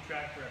 I'll keep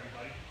track for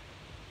everybody.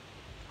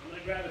 I'm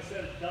gonna grab a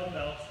set of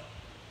dumbbells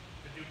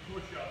to do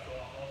push-ups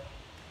off of,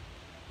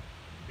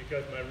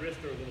 because my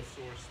wrists are a little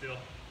sore still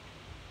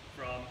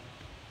from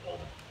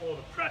all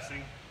the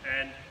pressing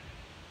and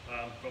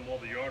from all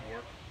the yard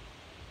work.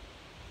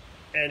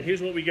 And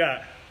here's what we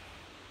got.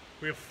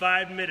 We have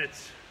 5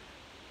 minutes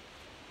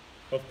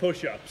of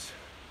push-ups,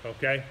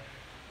 okay?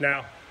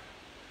 Now,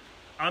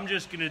 I'm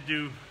just gonna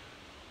do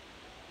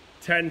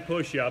 10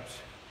 push-ups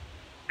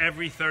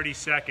every 30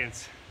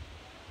 seconds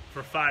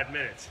for 5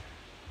 minutes.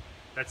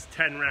 That's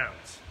 10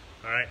 rounds,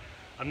 all right?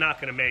 I'm not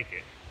gonna make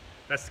it.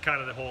 That's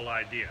kind of the whole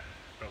idea,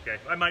 okay?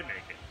 I might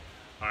make it,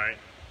 all right?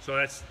 So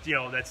that's, you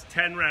know, that's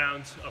 10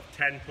 rounds of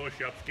 10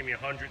 push-ups, give me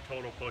 100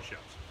 total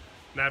push-ups.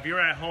 Now, if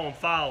you're at home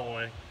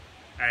following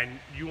and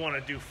you wanna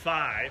do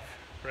 5,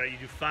 right? You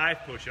do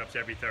 5 push-ups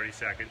every 30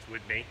 seconds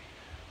with me,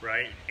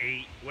 right?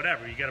 8,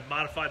 whatever. You gotta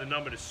modify the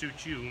number to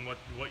suit you and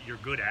what you're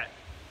good at.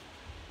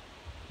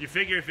 You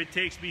figure if it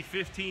takes me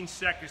 15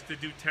 seconds to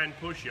do 10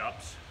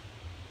 push-ups,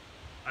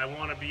 I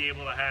want to be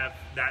able to have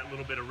that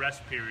little bit of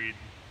rest period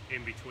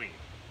in between.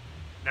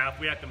 Now, if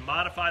we have to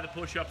modify the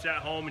push-ups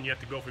at home and you have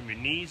to go from your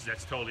knees,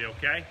 that's totally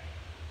okay.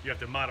 You have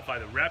to modify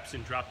the reps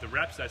and drop the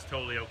reps, that's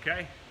totally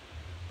okay.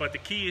 But the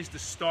key is to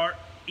start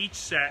each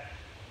set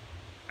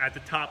at the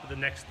top of the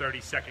next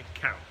 30-second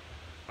count,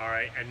 all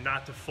right, and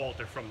not to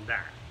falter from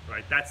that,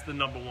 right? That's the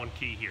 #1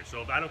 key here.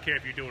 So I don't care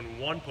if you're doing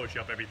 1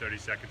 push-up every 30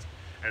 seconds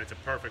and it's a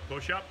perfect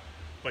push-up,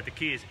 but the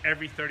key is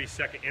every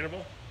 30-second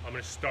interval, I'm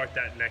gonna start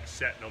that next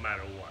set no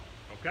matter what,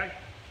 okay?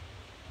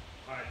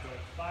 All right, so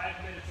it's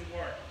 5 minutes of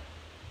work.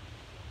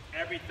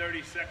 Every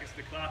 30 seconds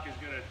the clock is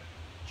gonna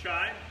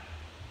chime,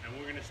 and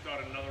we're gonna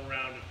start another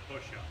round of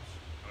push-ups,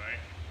 all right?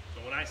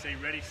 So when I say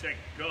ready, set,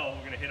 go,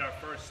 we're gonna hit our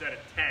first set at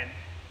 10,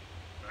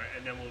 all right,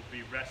 and then we'll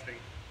be resting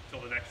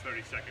until the next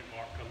 30-second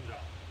mark comes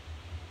up.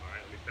 All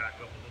right, let me back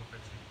up a little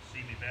bit so you can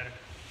see me better.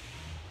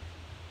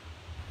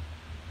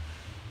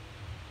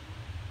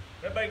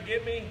 Everybody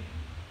get me?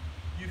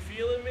 You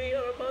feeling me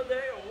on a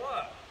Monday or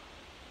what?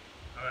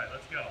 All right,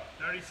 let's go.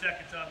 30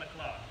 seconds on the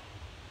clock.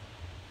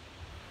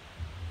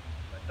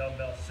 My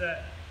dumbbell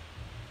set.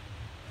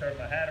 Turn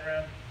my hat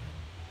around.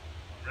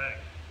 I'm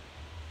ready.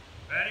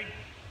 Ready?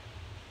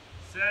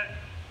 Set.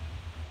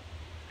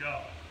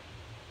 Go.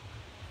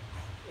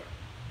 1,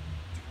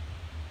 2,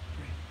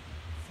 3,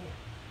 4,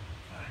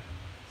 5,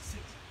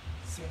 6,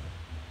 7,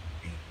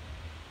 8,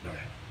 9,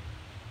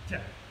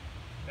 10.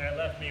 That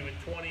left me with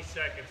 20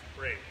 seconds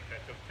break.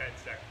 That took 10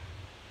 seconds.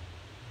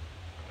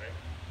 All right.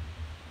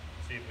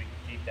 See if we can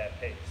keep that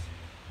pace.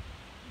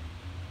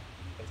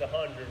 It's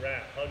 100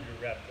 reps, though. It's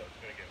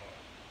gonna get hard.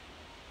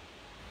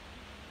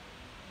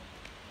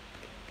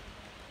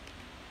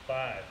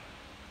 5,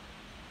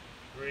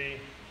 3,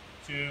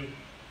 2,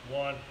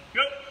 1,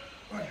 go!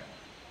 1,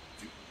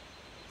 2,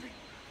 3,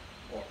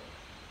 4,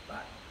 5,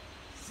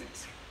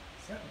 6,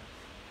 7,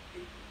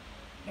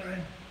 8,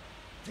 9,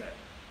 10.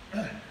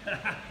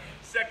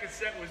 Second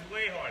set was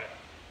way harder.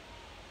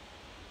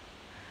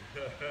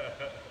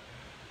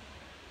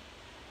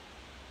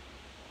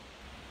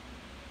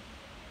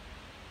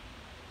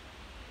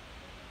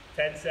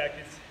 10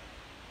 seconds.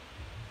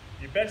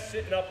 You're best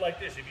sitting up like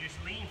this. If you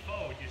lean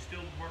forward, you're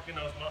still working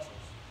those muscles,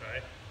 all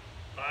right?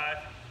 5,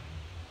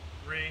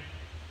 3,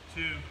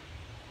 2,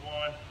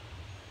 1,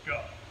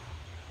 go.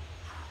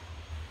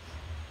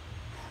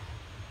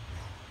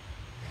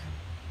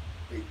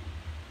 8,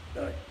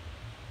 9,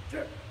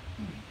 10.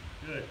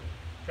 Good.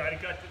 Try to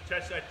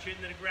touch that chin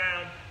to the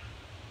ground.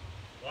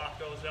 Lock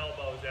those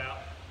elbows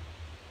out.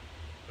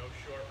 No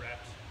short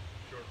reps.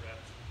 Short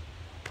reps.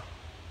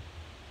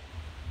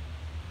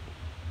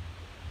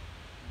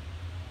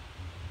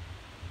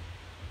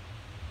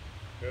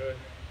 Good.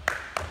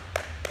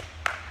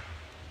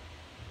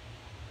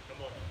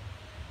 Come on.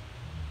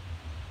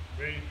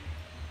 3,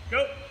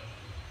 go.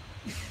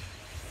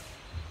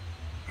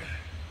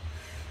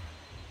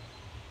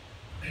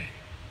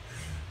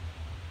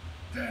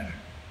 10.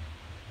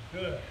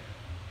 Good.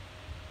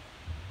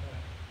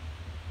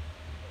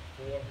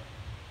 4. Round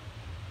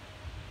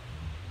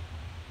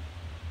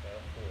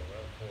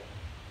 4.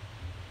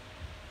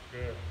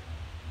 Good.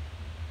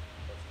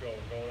 Let's go.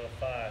 We're going on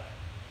 5.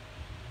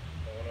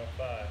 Going on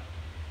 5.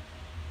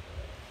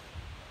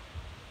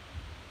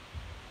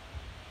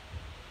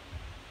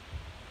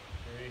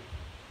 3,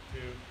 2,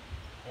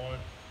 1.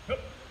 Go.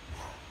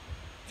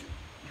 2,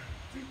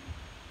 3,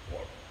 4,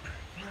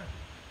 5,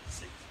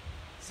 6,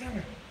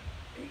 7,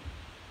 8,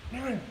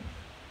 9,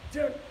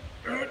 10.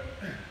 Good.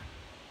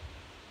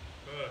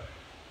 Good.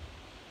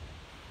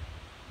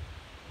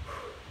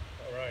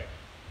 All right.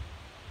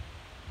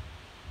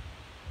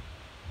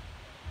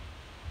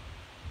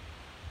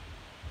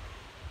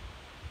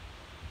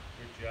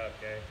 Good job,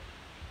 gang.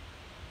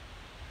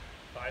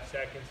 5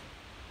 seconds.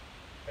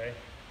 Okay.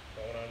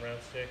 Going on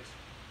round 6.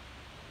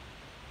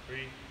 3,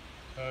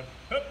 2,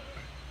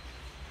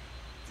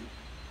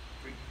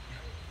 3,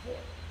 4,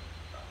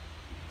 5,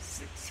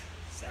 6,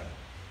 7,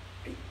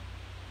 8,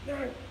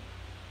 9,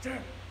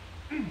 10.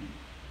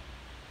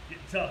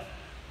 Getting tough.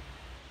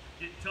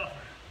 Getting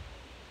tougher.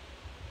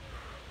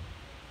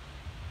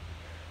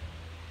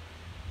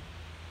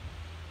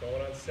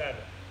 Going on 7.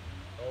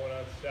 Going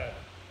on 7.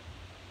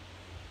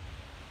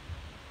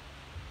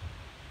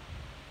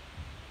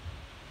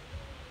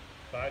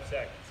 5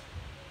 seconds.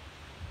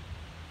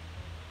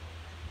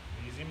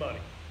 Easy money.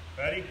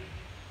 Ready?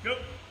 Go.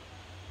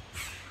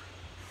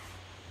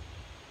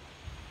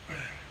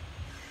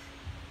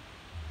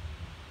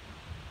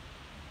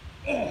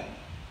 Oh.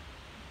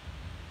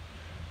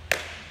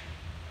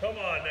 Come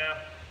on now.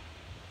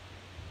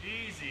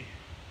 Easy.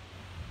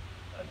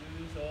 I do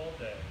this all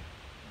day.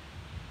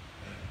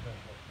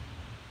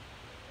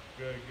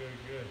 Good, good,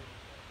 good.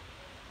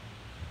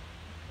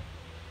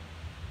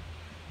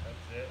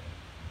 That's it.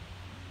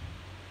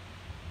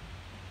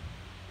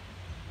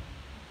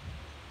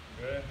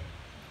 Good.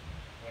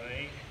 1,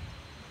 8.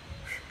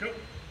 Go.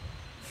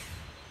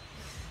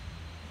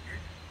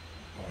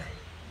 4,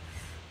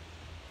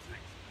 6,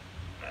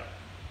 7,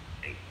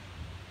 8,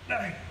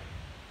 9,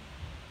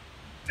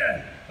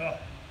 10. Oh.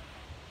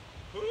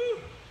 Woo.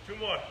 2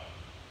 more.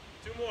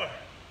 2 more.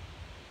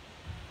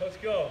 Let's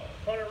go.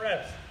 100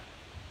 reps.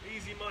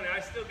 Easy money. I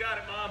still got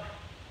it, Mom.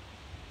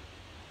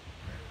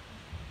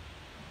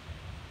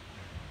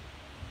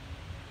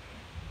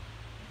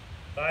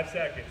 Five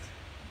seconds.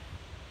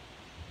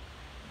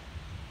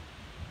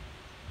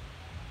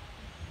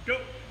 Go.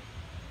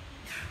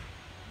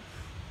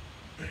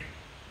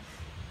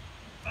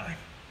 5,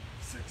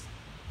 6,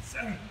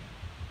 7,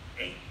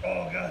 8.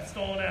 Oh God,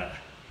 stalling out.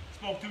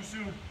 Spoke too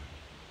soon.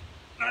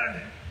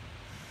 9,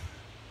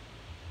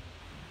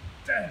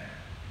 10.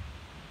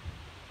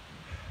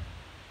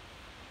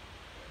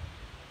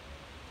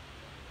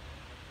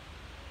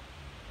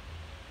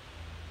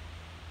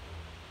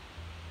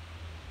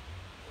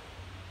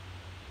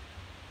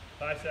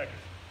 5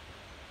 seconds.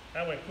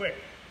 That went quick.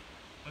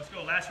 Let's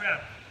go, last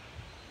round.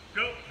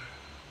 Go.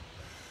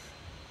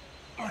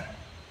 1,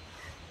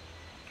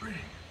 3,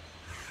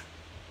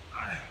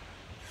 5,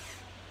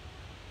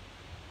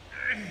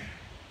 8.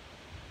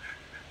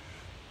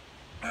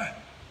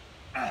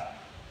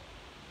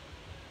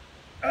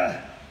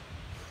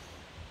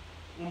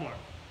 One more.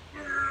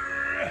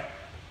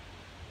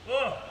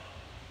 Oh.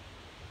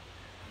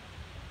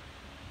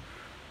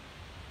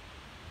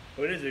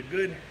 Well, it is a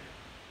good,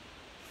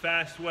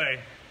 fast way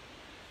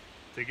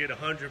to get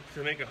 100,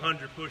 to make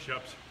 100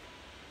 push-ups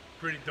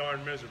pretty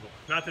darn miserable.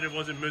 Not that it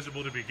wasn't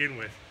miserable to begin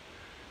with,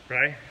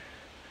 right?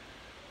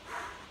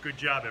 Good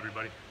job,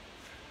 everybody.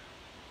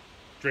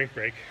 Drink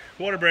break,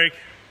 water break.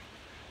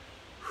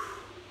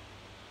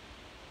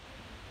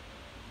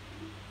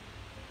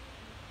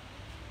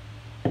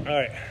 All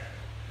right,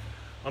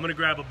 I'm gonna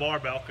grab a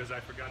barbell because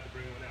I forgot to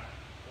bring one out.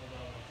 Hold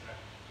on 1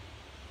 second.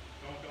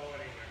 Don't go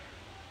anywhere.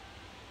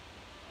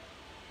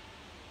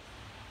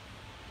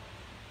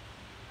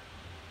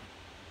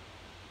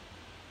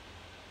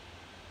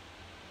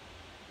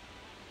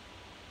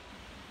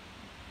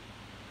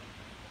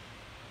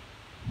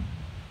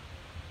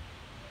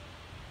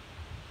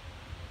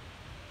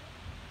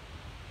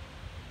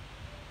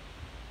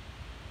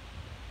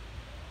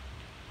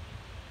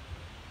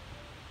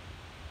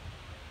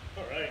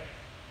 All right.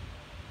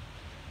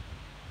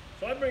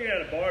 So I'm bringing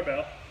out a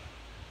barbell.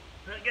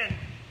 And again,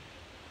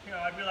 you know,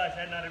 I realize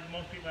that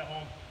most people at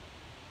home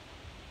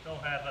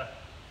don't have a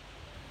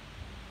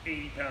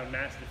 80-pound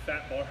massive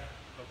fat bar,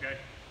 okay?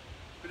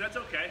 But that's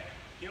okay.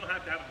 You don't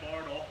have to have a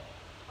bar at all.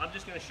 I'm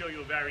just gonna show you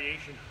a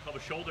variation of a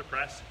shoulder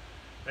press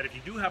that if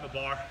you do have a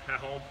bar at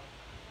home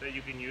that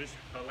you can use,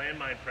 a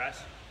landmine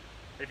press.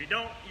 If you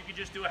don't, you can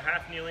just do a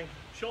half kneeling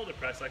shoulder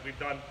press like we've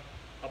done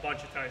a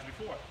bunch of times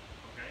before,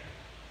 okay?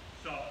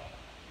 So,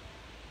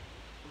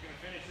 we're gonna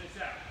finish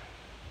this out.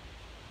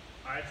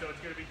 All right, so it's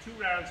gonna be 2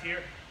 rounds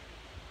here.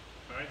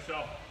 All right,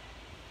 so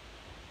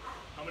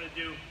I'm gonna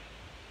do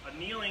a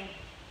kneeling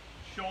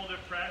shoulder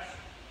press,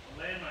 a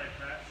landmine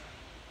press,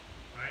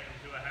 all right,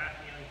 and do a half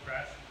kneeling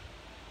press.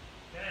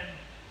 Then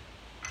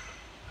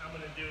I'm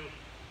gonna do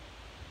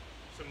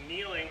some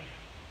kneeling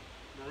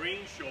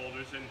marine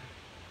shoulders. And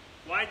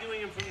why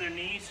doing them from their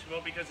knees?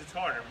 Well, because it's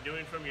harder.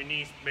 Doing from your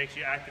knees makes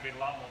you activate a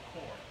lot more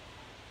core.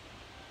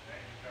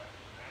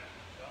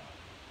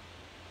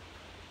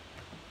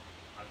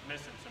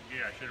 Missing some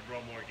gear. I should have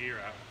brought more gear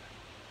out.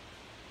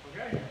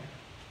 Okay?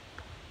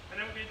 And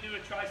then we're going to do a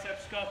tricep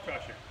skull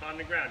crusher on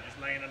the ground,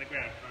 just laying on the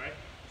ground. All right?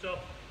 So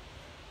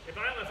if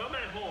I'm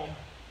at home,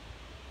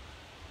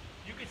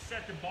 you could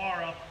set the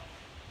bar up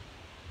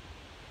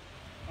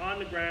on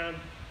the ground,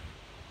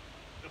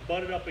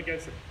 butted up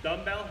against a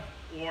dumbbell,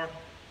 or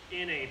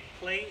in a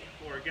plate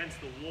or against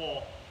the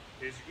wall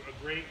is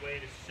a great way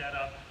to set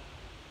up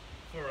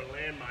for a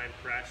landmine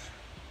press.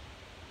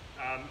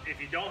 If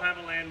you don't have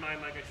a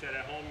landmine, like I said,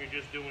 at home, you're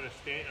just doing a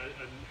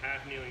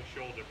half kneeling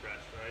shoulder press,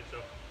 right?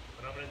 So,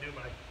 but I'm going to do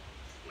my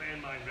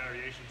landmine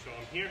variation. So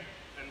I'm here,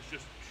 and it's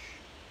just.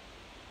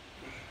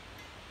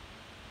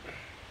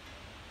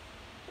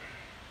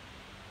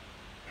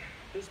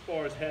 This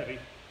bar is heavy.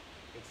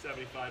 It's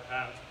 75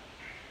 pounds.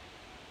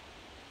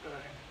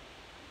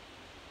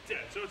 Yeah,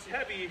 so it's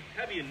heavy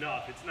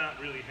enough. It's not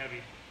really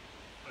heavy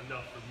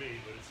enough for me,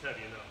 but it's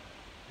heavy enough.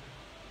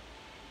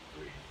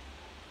 3, 4,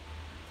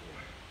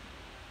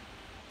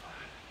 5,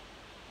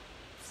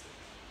 6,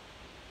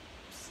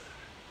 7,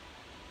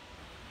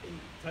 8.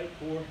 Tight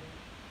core. 9,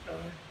 10,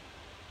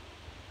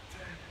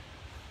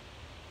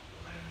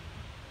 11,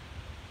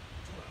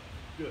 12.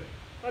 Good.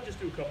 I'll just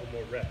do a couple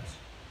more reps.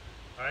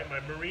 All right, my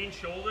marine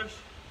shoulders.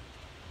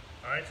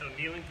 All right, so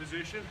kneeling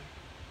position,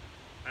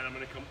 and I'm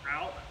going to come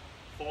out,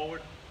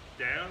 forward,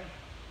 down,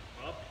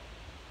 up,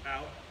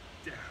 out,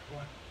 down.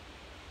 1,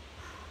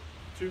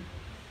 2,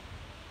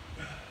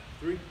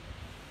 3,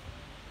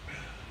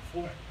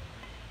 4,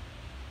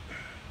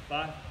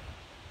 5,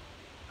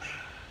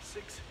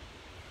 6,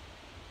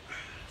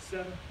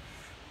 7,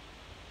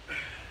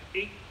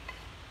 8,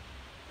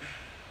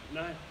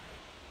 9,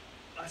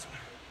 last one,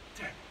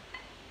 10.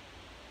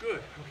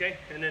 Good, okay?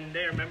 And then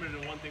there, remember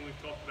the one thing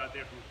we've talked about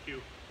there from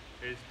Q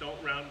is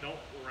don't round the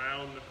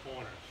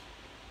corners,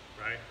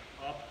 right?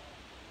 Up,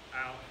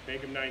 out,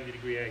 make them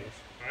 90-degree angles,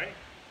 all right?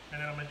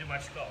 And then I'm gonna do my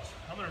skulls.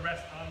 I'm gonna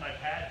rest on my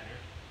pad here,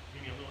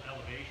 give me a little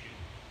elevation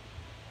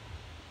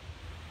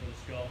for the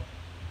skull.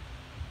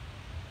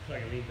 So I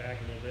can lean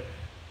back a little bit.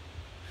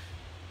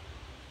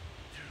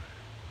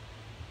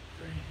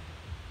 2,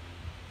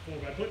 3,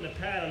 4. By putting the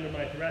pad under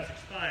my thoracic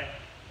spine,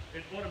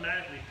 it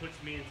automatically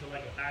puts me into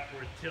like a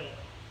backward tilt.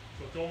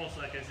 So it's almost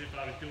like as if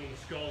I was doing the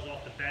skulls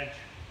off the bench,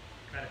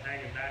 kind of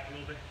hanging back a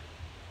little bit.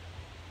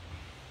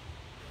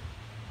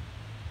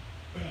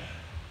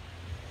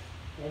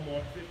 One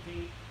more,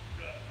 15.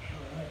 Good.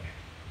 All right.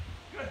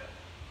 Good.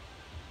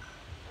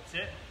 That's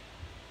it.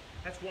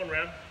 That's one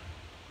round.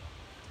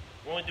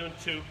 We're only doing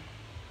 2.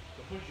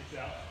 So push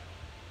yourself.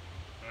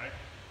 All right.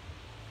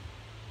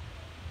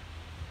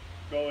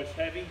 Go as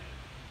heavy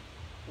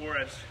or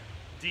as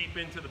deep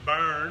into the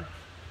burn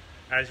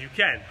as you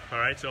can. All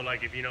right, so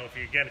like if you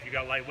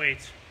got light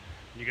weights,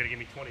 you got to give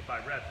me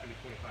 25 reps. Give me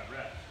 25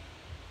 reps.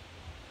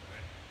 All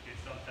right, get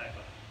some type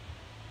of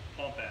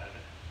pump out of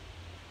it.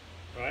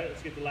 All right,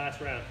 let's get the last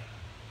round.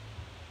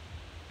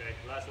 Okay,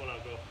 last one I'm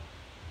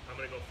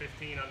gonna go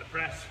 15 on the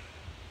press.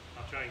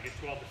 I'll try and get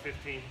 12 to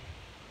 15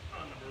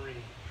 on the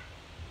marine.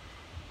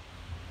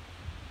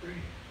 3, 4,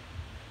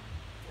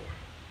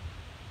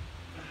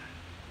 5,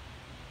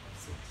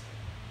 6,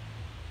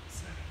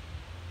 7,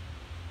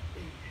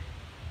 8,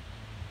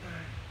 9,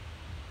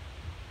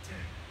 10.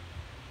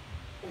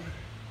 1,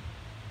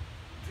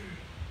 2,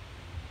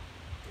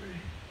 3,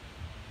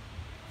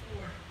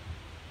 4,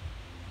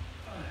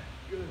 5.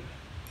 Good.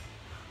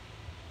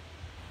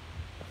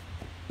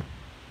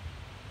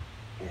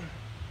 1,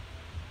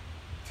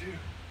 2,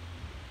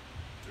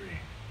 3,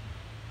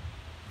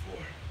 4,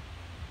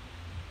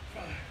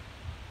 5,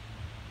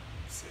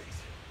 6,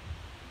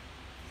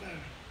 7,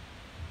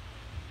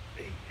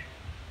 8,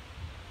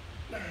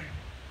 9,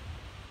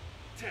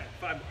 10.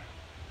 5 more.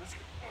 Let's go.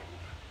 1,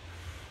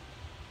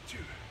 2,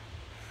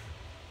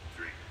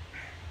 3,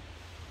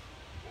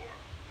 4,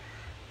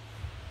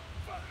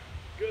 5.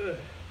 Good.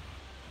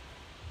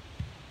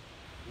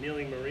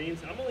 Kneeling Marines.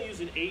 I'm only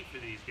using 8 for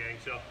these, gang.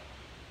 So,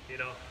 you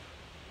know,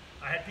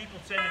 I had people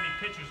sending me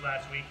pictures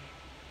last week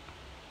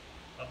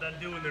of them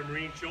doing their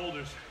Marine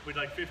shoulders with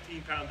like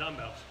 15-pound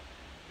dumbbells.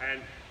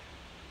 And,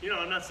 you know,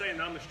 I'm not saying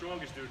that I'm the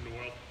strongest dude in the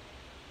world.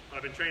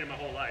 I've been training my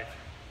whole life.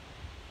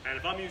 And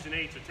if I'm using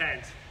 8s or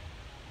 10s,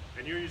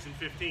 and you're using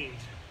 15s,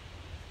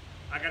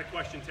 I got to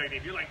question technique.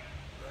 If you're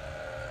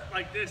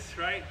like this,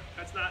 right?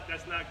 That's not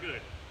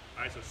good.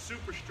 All right, so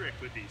super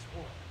strict with these.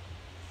 1,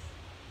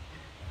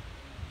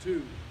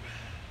 2,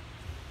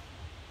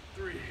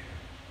 3,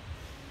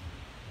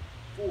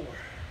 4,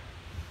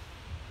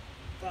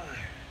 5,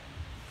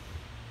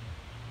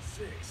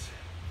 6,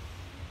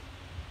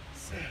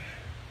 7,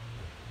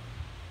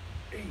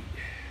 8,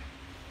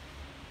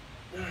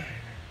 9,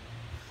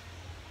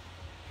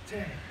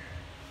 10,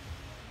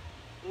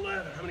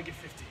 11. I'm gonna get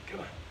 15. Come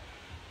on.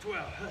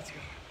 12. Let's go.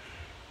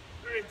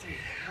 13.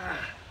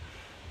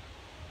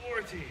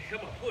 14. Come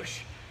on,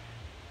 push.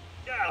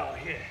 Oh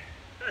yeah.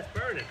 That's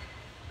burning.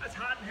 That's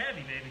hot and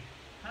heavy, baby.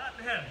 Hot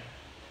and heavy.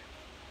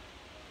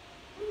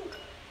 Woo.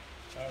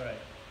 All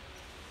right.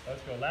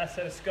 Let's go. Last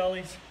set of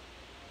scullies.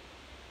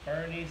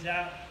 Burn these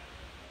out.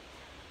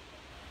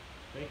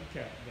 Make it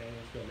count, man.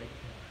 Let's go. Make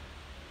it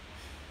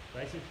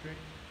count. Nice and strict.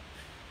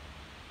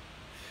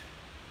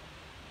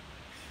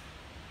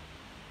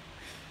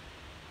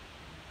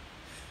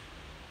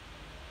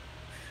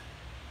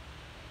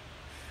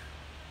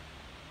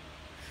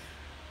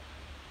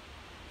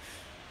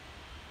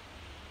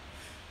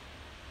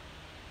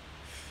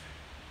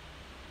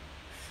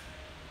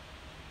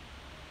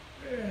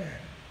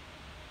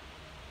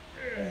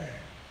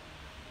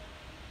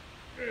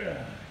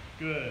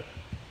 Good.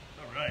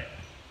 All right.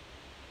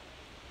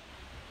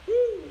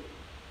 Woo.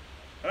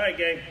 All right,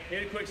 gang.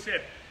 Here's a quick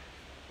sip.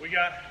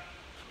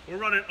 We're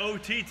running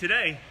OT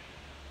today.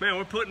 Man,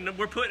 we're putting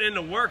in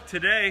the work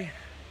today.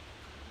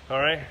 All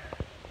right.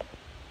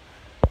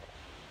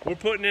 We're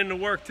putting in the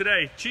work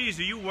today. Cheese,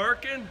 are you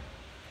working,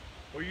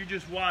 or are you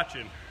just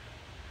watching?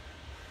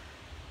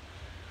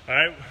 All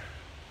right.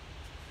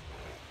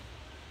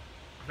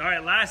 All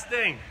right. Last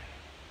thing.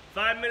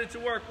 5 minutes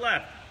of work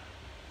left.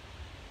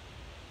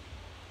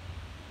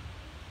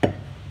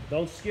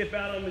 Don't skip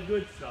out on the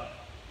good stuff.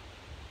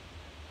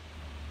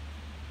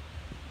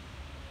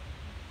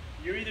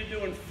 You're either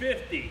doing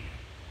 50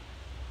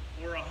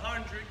 or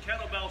 100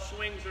 kettlebell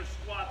swings or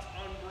squats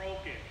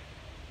unbroken.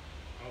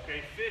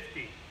 Okay,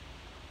 50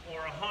 or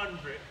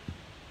 100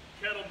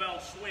 kettlebell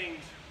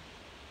swings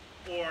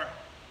or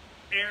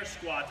air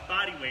squats,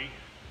 body weight,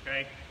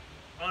 okay,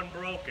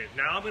 unbroken.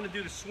 Now I'm gonna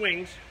do the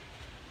swings.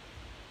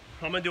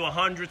 I'm gonna do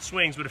 100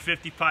 swings with a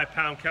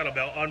 55-pound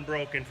kettlebell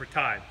unbroken for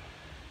time.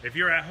 If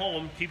you're at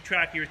home, keep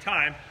track of your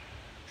time.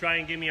 Try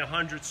and give me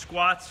 100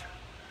 squats,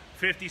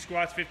 50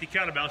 squats, 50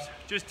 kettlebells.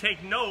 Just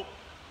take note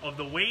of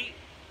the weight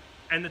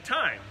and the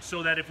time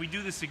so that if we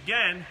do this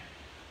again,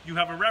 you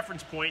have a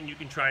reference point and you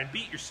can try and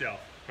beat yourself,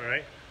 all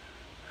right?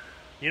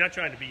 You're not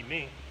trying to beat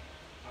me.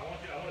 I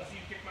want to see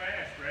you kick my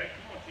ass, Greg.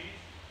 Come on, Cheese.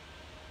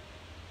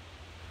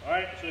 All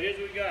right, so here's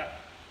what we got.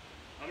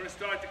 I'm gonna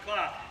start the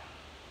clock.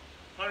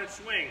 100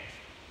 swings,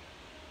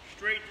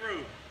 straight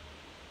through,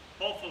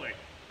 hopefully,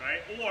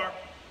 right? Or,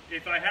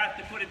 if I have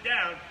to put it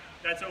down,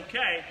 that's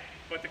okay,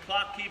 but the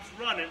clock keeps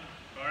running,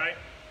 all right?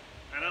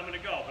 And I'm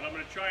gonna go, but I'm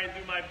gonna try and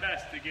do my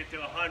best to get to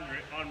 100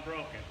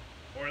 unbroken,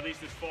 or at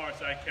least as far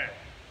as I can.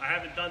 I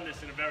haven't done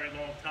this in a very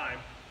long time,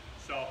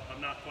 so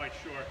I'm not quite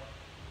sure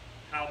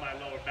how my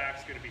lower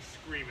back's gonna be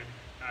screaming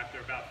after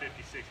about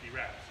 50, 60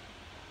 reps,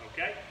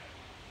 okay?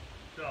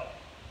 So,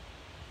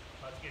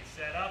 let's get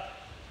set up.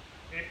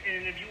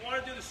 And if you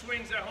wanna do the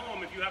swings at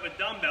home, if you have a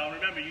dumbbell,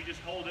 remember, you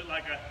just hold it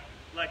like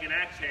an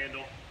axe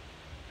handle,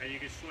 and you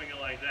can swing it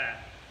like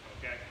that,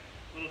 okay?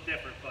 A little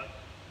different, but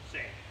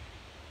same,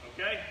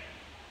 okay?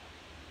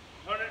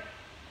 100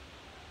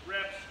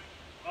 reps,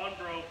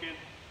 unbroken,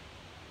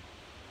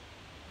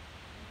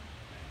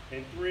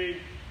 In 3,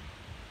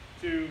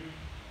 2,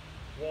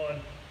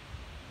 1,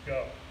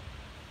 go.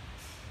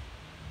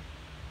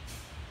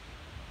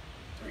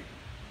 3,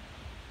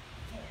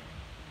 4,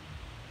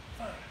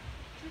 5.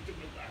 Shoot the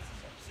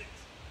glasses up. 6,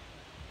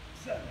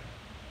 7,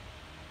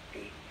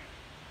 8,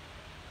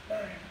 9,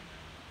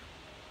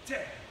 10.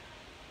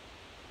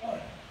 1,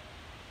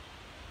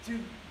 2,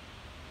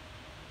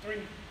 3,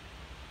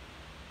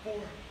 4,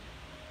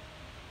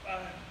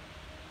 5,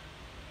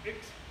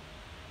 6,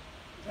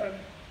 7,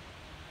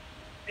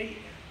 8,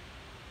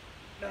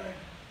 9,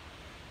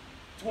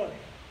 20.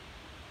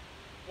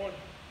 1,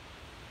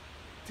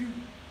 2,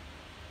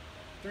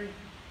 3,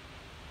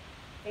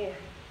 4,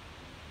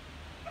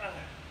 5,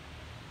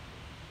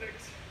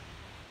 6,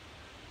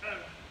 7,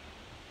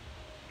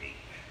 8,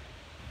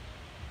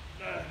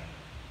 9,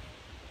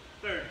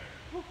 30.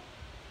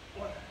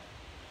 1,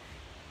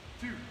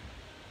 2,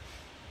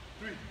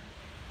 3,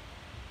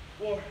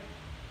 4,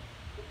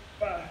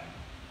 5,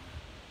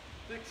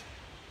 6,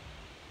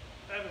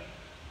 7,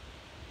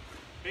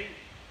 8,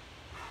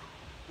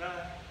 9,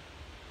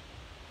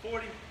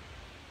 40.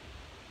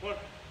 1,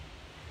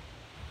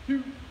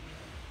 2,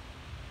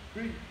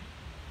 3,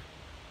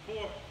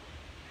 4,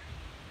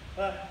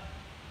 5,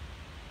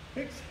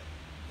 6,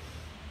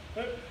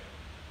 7,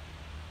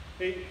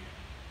 8,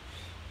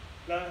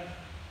 9,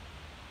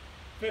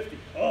 50.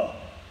 Oh.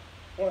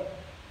 1,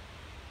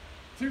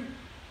 2,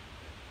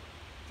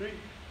 3,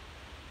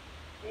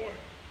 4,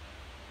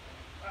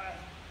 5,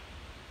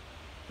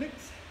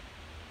 6,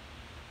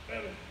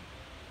 7,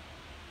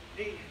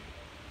 8,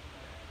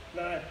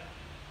 9,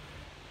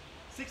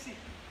 60.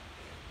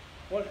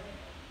 1,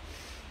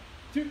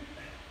 2,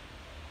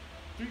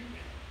 3,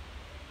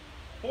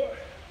 4,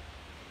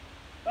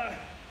 5,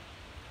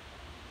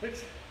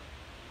 6,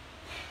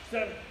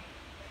 7,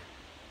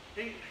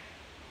 8,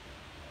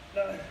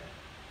 9,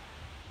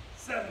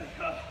 70.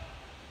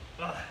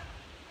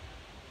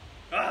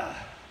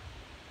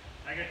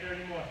 I got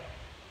 30 more.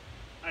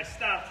 I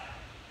stopped.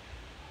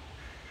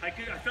 I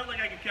felt like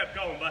I could kept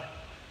going, but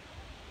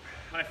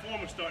my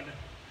form was starting to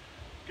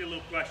get a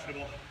little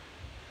questionable.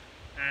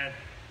 And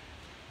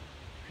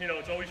you know,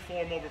 it's always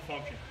form over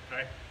function,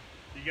 right?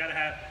 You gotta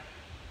have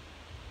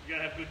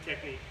good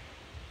technique.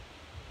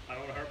 I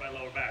don't want to hurt my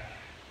lower back.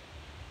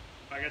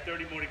 I got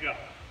 30 more to go.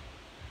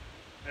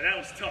 And that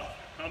was tough.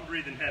 I'm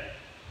breathing heavy.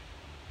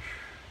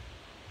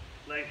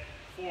 Like,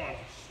 forearms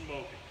are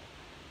smoking.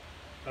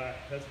 All right,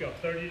 let's go.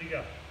 30 to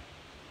go.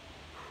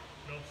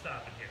 No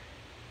stopping here.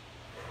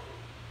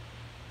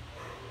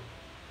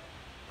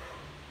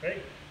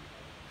 Ready,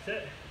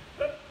 set,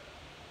 up.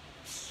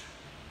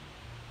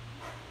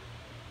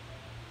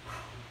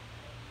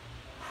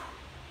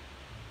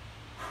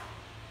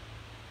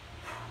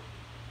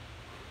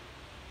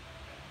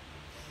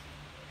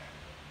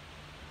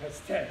 That's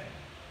 10.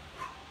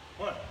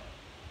 1,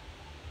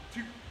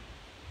 2,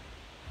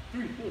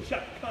 3. Little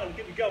shot. Come on,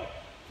 get me going.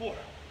 4,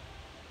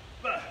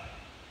 5,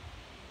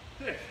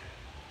 6,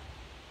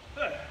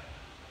 7,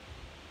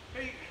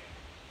 8,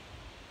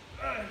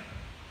 9,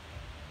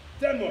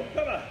 10 more.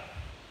 Come on.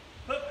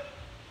 Up.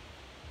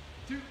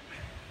 2,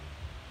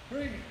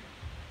 3,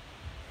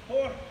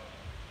 4,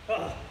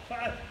 5,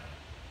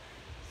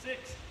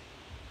 6,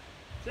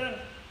 7,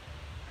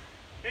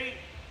 8,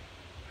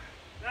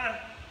 9,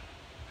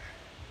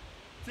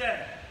 10.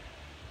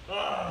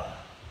 Oh,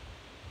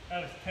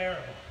 that was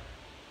terrible.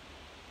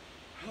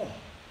 Oh.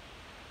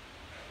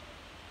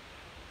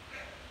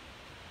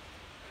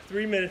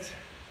 3 minutes,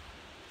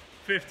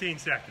 15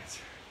 seconds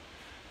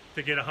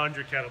to get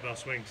 100 kettlebell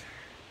swings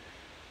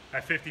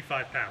at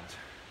 55 pounds.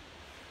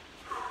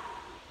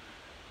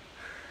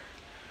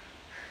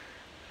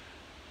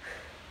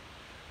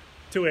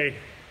 To a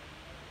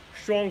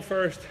strong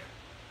first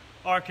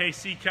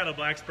RKC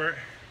kettlebell expert,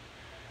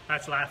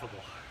 that's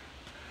laughable.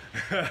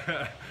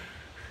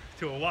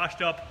 To a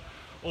washed up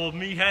old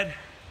meathead,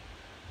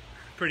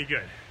 pretty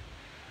good.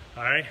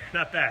 All right,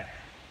 not bad.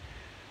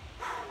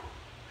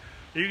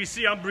 You can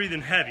see I'm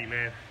breathing heavy,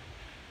 man.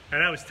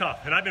 And that was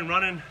tough. And I've been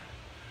running,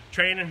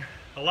 training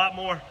a lot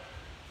more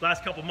the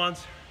last couple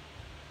months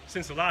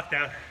since the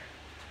lockdown.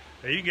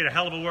 And you can get a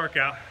hell of a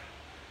workout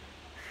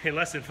in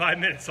less than 5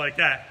 minutes like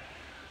that.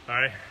 All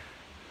right,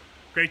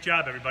 great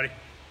job, everybody.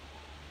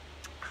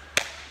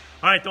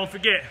 All right, don't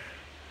forget,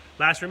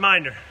 last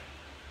reminder,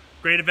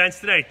 great events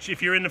today.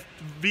 If you're in the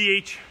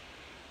VH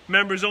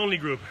members only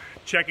group,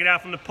 check it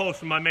out from the post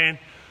from my man,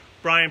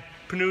 Brian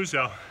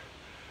Panuzzo.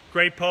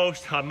 Great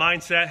post on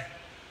mindset,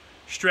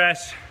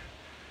 stress,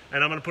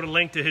 and I'm gonna put a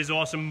link to his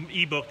awesome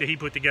ebook that he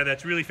put together.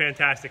 That's really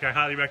fantastic. I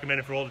highly recommend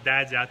it for all the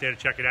dads out there to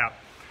check it out.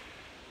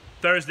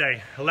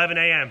 Thursday, 11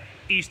 a.m.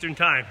 Eastern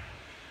time.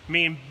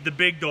 Me and the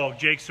big dog,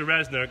 Jake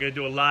Ceresna, are gonna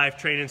do a live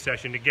training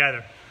session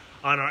together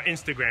on our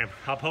Instagram.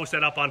 I'll post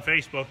that up on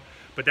Facebook,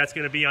 but that's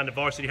gonna be on the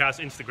Varsity House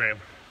Instagram,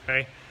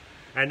 okay?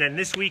 And then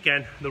this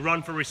weekend, the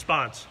Run for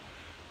Response.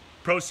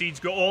 Proceeds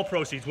go, all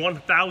proceeds,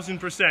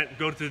 1,000%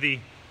 go to the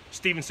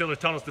Stephen Siller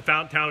Tunnels to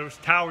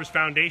Towers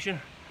Foundation,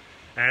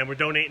 and we're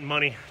donating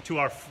money to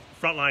our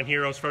frontline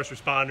heroes, first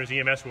responders,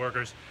 EMS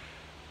workers.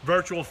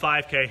 virtual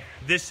 5K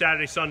this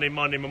Saturday, Sunday,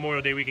 Monday,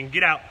 Memorial Day weekend.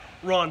 Get out,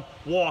 run,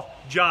 walk,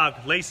 jog,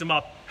 lace them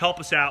up, help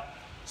us out.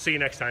 See you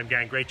next time,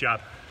 gang. Great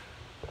job.